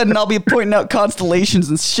 All of a sudden, I'll be pointing out constellations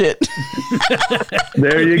and shit.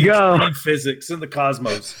 There you go. Physics in the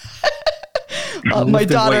cosmos. My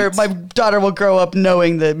daughter will grow up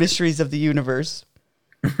knowing the mysteries of the universe.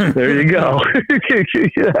 There you go.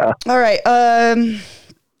 Yeah. All right.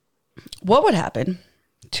 What would happen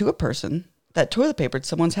to a person that toilet papered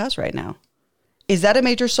someone's house right now? Is that a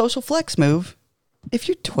major social flex move if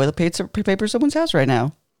you toilet paper someone's house right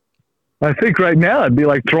now? I think right now it'd be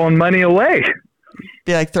like throwing money away.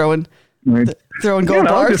 Be like throwing gold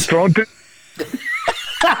bars? Just throwing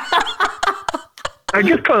I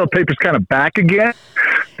guess toilet paper's kind of back again.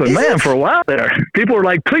 But for a while there, people were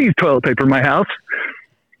like, please toilet paper my house.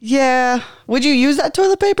 Yeah. Would you use that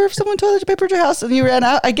toilet paper if someone toilet papered your house and you ran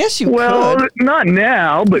out? I guess you could. Well, not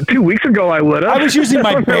now, but 2 weeks ago I would have. I was using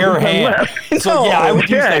my bare hand. So, I would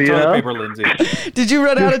use that toilet paper, Lindsay. Did you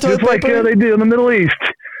run out of toilet paper? Just like they do in the Middle East.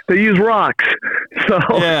 They use rocks. So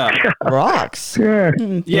Rocks? Yeah.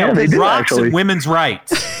 Yeah, they do, rocks actually. and women's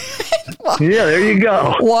rights. Yeah, there you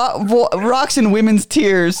go. Rocks and women's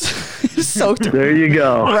tears. Soaked. There you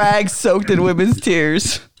go. Rags soaked in women's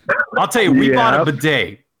tears. I'll tell you, we bought a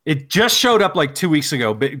bidet. It just showed up like 2 weeks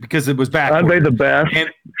ago because it was back. Aren't they the best? And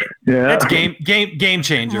that's game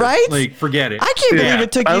changer. Right? Like, forget it. I can't believe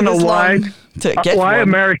it took you this long to get why one.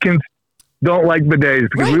 Americans don't like bidets.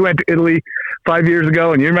 Because we went to Italy 5 years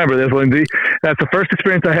ago, and you remember this, Lindsay. That's the first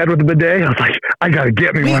experience I had with a bidet. I was like, I got to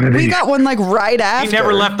get me one of these. We got one like right after. He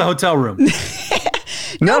never left the hotel room.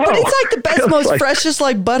 No, but it's like the best, most freshest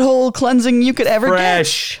like butthole cleansing you could ever get.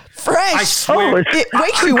 Fresh. I swear. It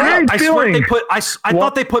wakes you up. I swear they put. I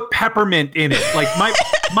thought they put peppermint in it. Like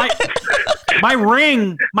my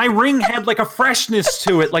ring had like a freshness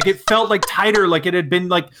to it. Like it felt like tighter. Like it had been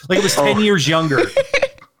like it was 10 years younger.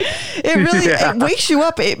 It really it wakes you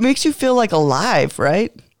up. It makes you feel like alive,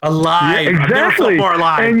 right? Alive. Yeah, exactly. I've never felt more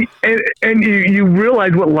alive. And you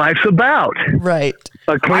realize what life's about. Right.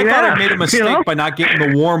 I thought I made a mistake by not getting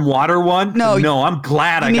the warm water one. No, I'm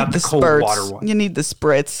glad I got the cold water one. You need the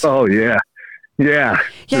spritz. Oh, yeah. Yeah.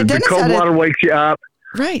 The cold water wakes you up.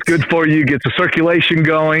 Right. It's good for you. Gets the circulation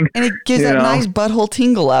going. And it gives that nice butthole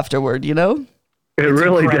tingle afterward, you know? It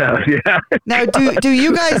really does, yeah. Now, do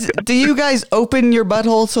you guys open your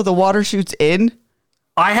butthole so the water shoots in?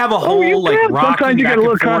 I have a whole rocking sometimes you get a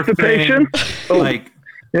little constipation.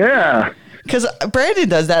 Yeah. Because Brandon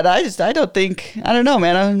does that. I don't know,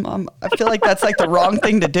 man. I feel like that's like the wrong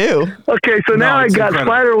thing to do. Okay, so now I got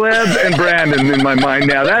Spiderweb and Brandon in my mind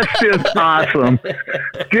now. That's just awesome.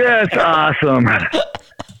 Just awesome.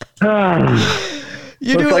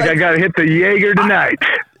 Looks like I got to hit the Jaeger tonight.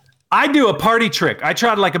 I do a party trick. I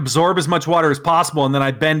try to like absorb as much water as possible, and then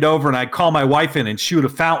I bend over and I call my wife in and shoot a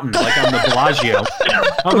fountain like I'm the Bellagio.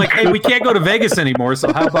 I'm like, hey, we can't go to Vegas anymore,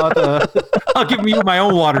 so how about I'll give you my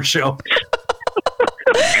own water show.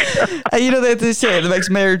 You know they say it makes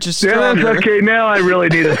marriage stronger. Yeah, that's okay. Now I really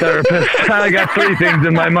need a therapist. I got 3 things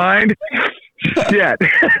in my mind. Shit.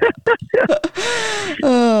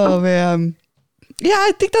 Oh man. Yeah,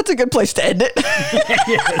 I think that's a good place to end it.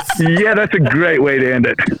 Yes. Yeah, that's a great way to end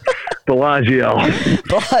it. Bellagio.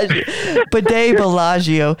 Bidet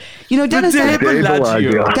Bellagio. You know, Dennis had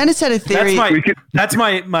a theory. That's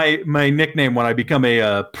my nickname when I become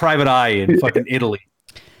a private eye in fucking Italy.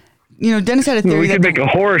 You know, Dennis had a theory we could make a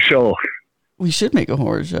horror show. We should make a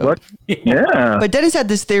horror show. What? Yeah. But Dennis had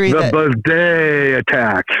this theory that bidet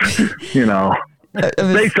attack,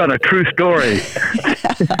 based on a true story.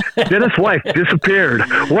 Dennis' wife disappeared.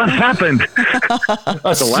 What happened?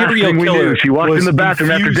 A serial killer. She walked in the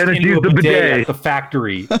bathroom after Dennis used the bidet at the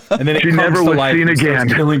factory, and then it she comes never to was life seen and starts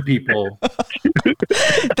again. killing people.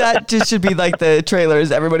 That just should be like the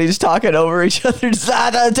trailers. Everybody just talking over each other.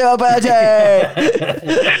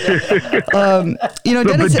 You know,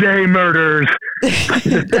 The Dennis, bidet murders.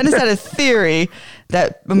 Dennis had a theory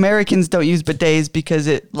that Americans don't use bidets because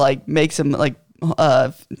it like makes them like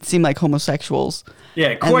seem like homosexuals. Yeah,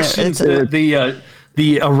 it questions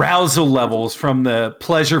the arousal levels from the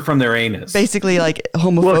pleasure from their anus. Basically, like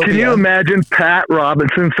homophobia. Well, can you imagine Pat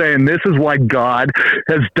Robinson saying this is why God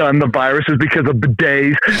has done the viruses because of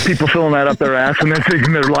bidets? People filling that up their ass and then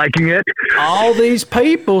thinking they're liking it. All these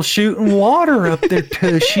people shooting water up their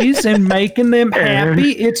tushies and making them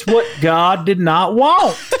happy. It's what God did not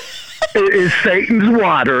want. It is Satan's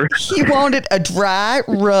water. He wanted a dry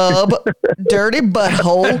rub, dirty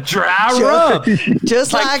butthole. Dry rub.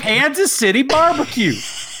 Just Like Kansas City barbecue.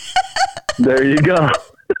 There you go.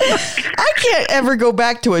 I can't ever go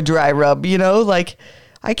back to a dry rub, you know? Like,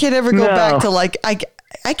 I can't ever go No. back to, like,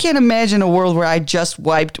 I can't imagine a world where I just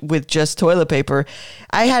wiped with just toilet paper.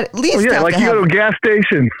 I had at least have Like to you have... go to a gas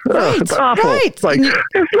station. Right, It's awful. right. It's like, And you-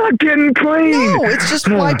 it's not getting clean. No, it's just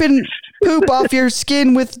wiping poop off your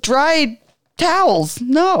skin with dry towels.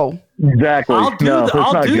 No. Exactly. I'll do, no, it's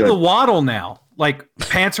I'll not do good. the waddle now. Like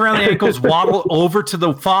pants around the ankles, waddle over to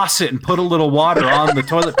the faucet and put a little water on the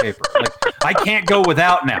toilet paper. Like I can't go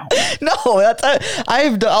without now. No,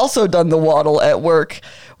 I've also done the waddle at work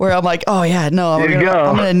where I'm like, oh yeah, no, I'm There you go.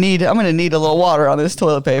 gonna need a little water on this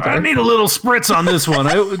toilet paper. I need a little spritz on this one.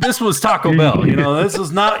 This was Taco Bell. You know, this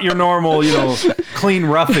is not your normal, clean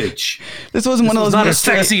roughage. This wasn't one of It's those not a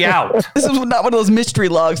mystery- sexy out. This is not one of those mystery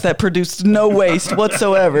logs that produced no waste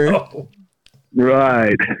whatsoever.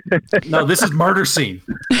 Right. No, this is murder scene.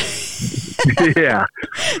 Yeah.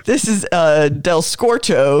 This is Del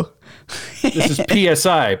Scorcho. This is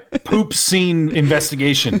PSI, poop scene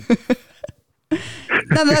investigation.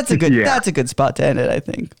 No, that's a good Yeah. that's a good spot to end it, I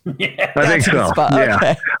think. I think That's a good so. spot. Yeah.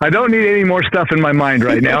 Okay. I don't need any more stuff in my mind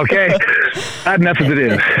right now, okay? I had enough as it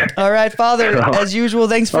is. All right, Father, as usual,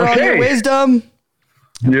 thanks for all your Okay. wisdom.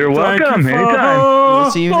 You're welcome. Anytime.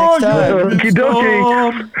 We'll see you next time. Okie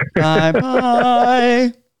dokie. Bye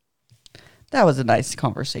bye. That was a nice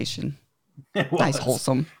conversation. Nice,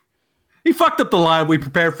 wholesome. He fucked up the line we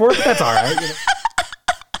prepared for, but that's all right.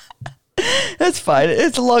 That's fine.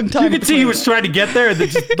 It's a long time. You could see he was trying to get there and then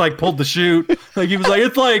just like pulled the chute. Like he was like,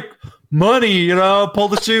 it's like money, pull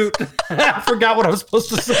the chute. I forgot what I was supposed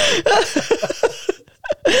to say.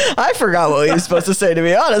 I forgot what he was supposed to say, to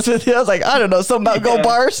be honest with you. I was like, I don't know, something about gold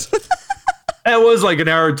bars. That was like an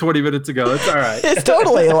hour and 20 minutes ago. It's all right. It's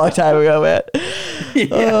totally a long time ago, man.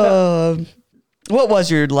 What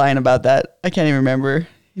was your line about that? I can't even remember.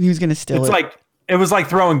 He was going to steal It's it. like it was like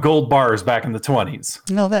throwing gold bars back in the 20s.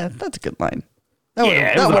 No, that's a good line. That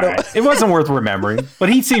Yeah, it was all right. It wasn't worth remembering, but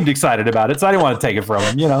he seemed excited about it, so I didn't want to take it from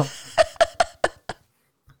him.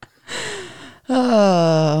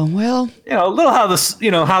 Well. A little how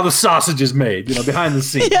the sausage is made. Behind the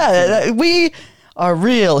scenes. Yeah, we are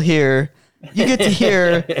real here. You get to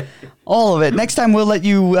hear all of it. Next time we'll let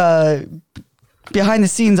you behind the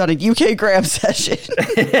scenes on a UK Graham session.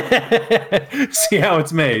 See how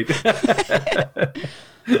it's made.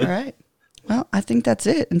 All right. Well, I think that's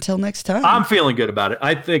it. Until next time. I'm feeling good about it.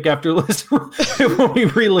 I think after when we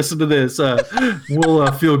re-listen to this,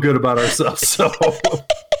 we'll feel good about ourselves. So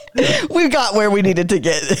we got where we needed to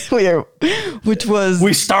get, which was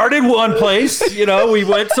we started one place. We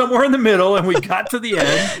went somewhere in the middle, and we got to the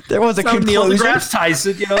end. there was a Some Neil conclusion. deGrasse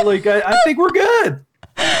Tyson. I think we're good.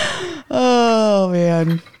 Oh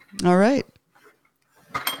man! All right,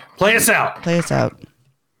 Play us out. play us out.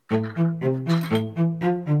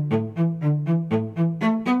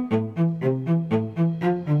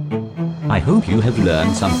 I hope you have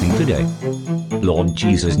learned something today. Lord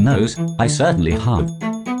Jesus knows, I certainly have.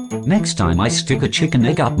 Next time I stick a chicken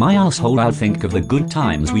egg up my asshole, I'll think of the good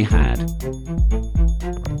times we had.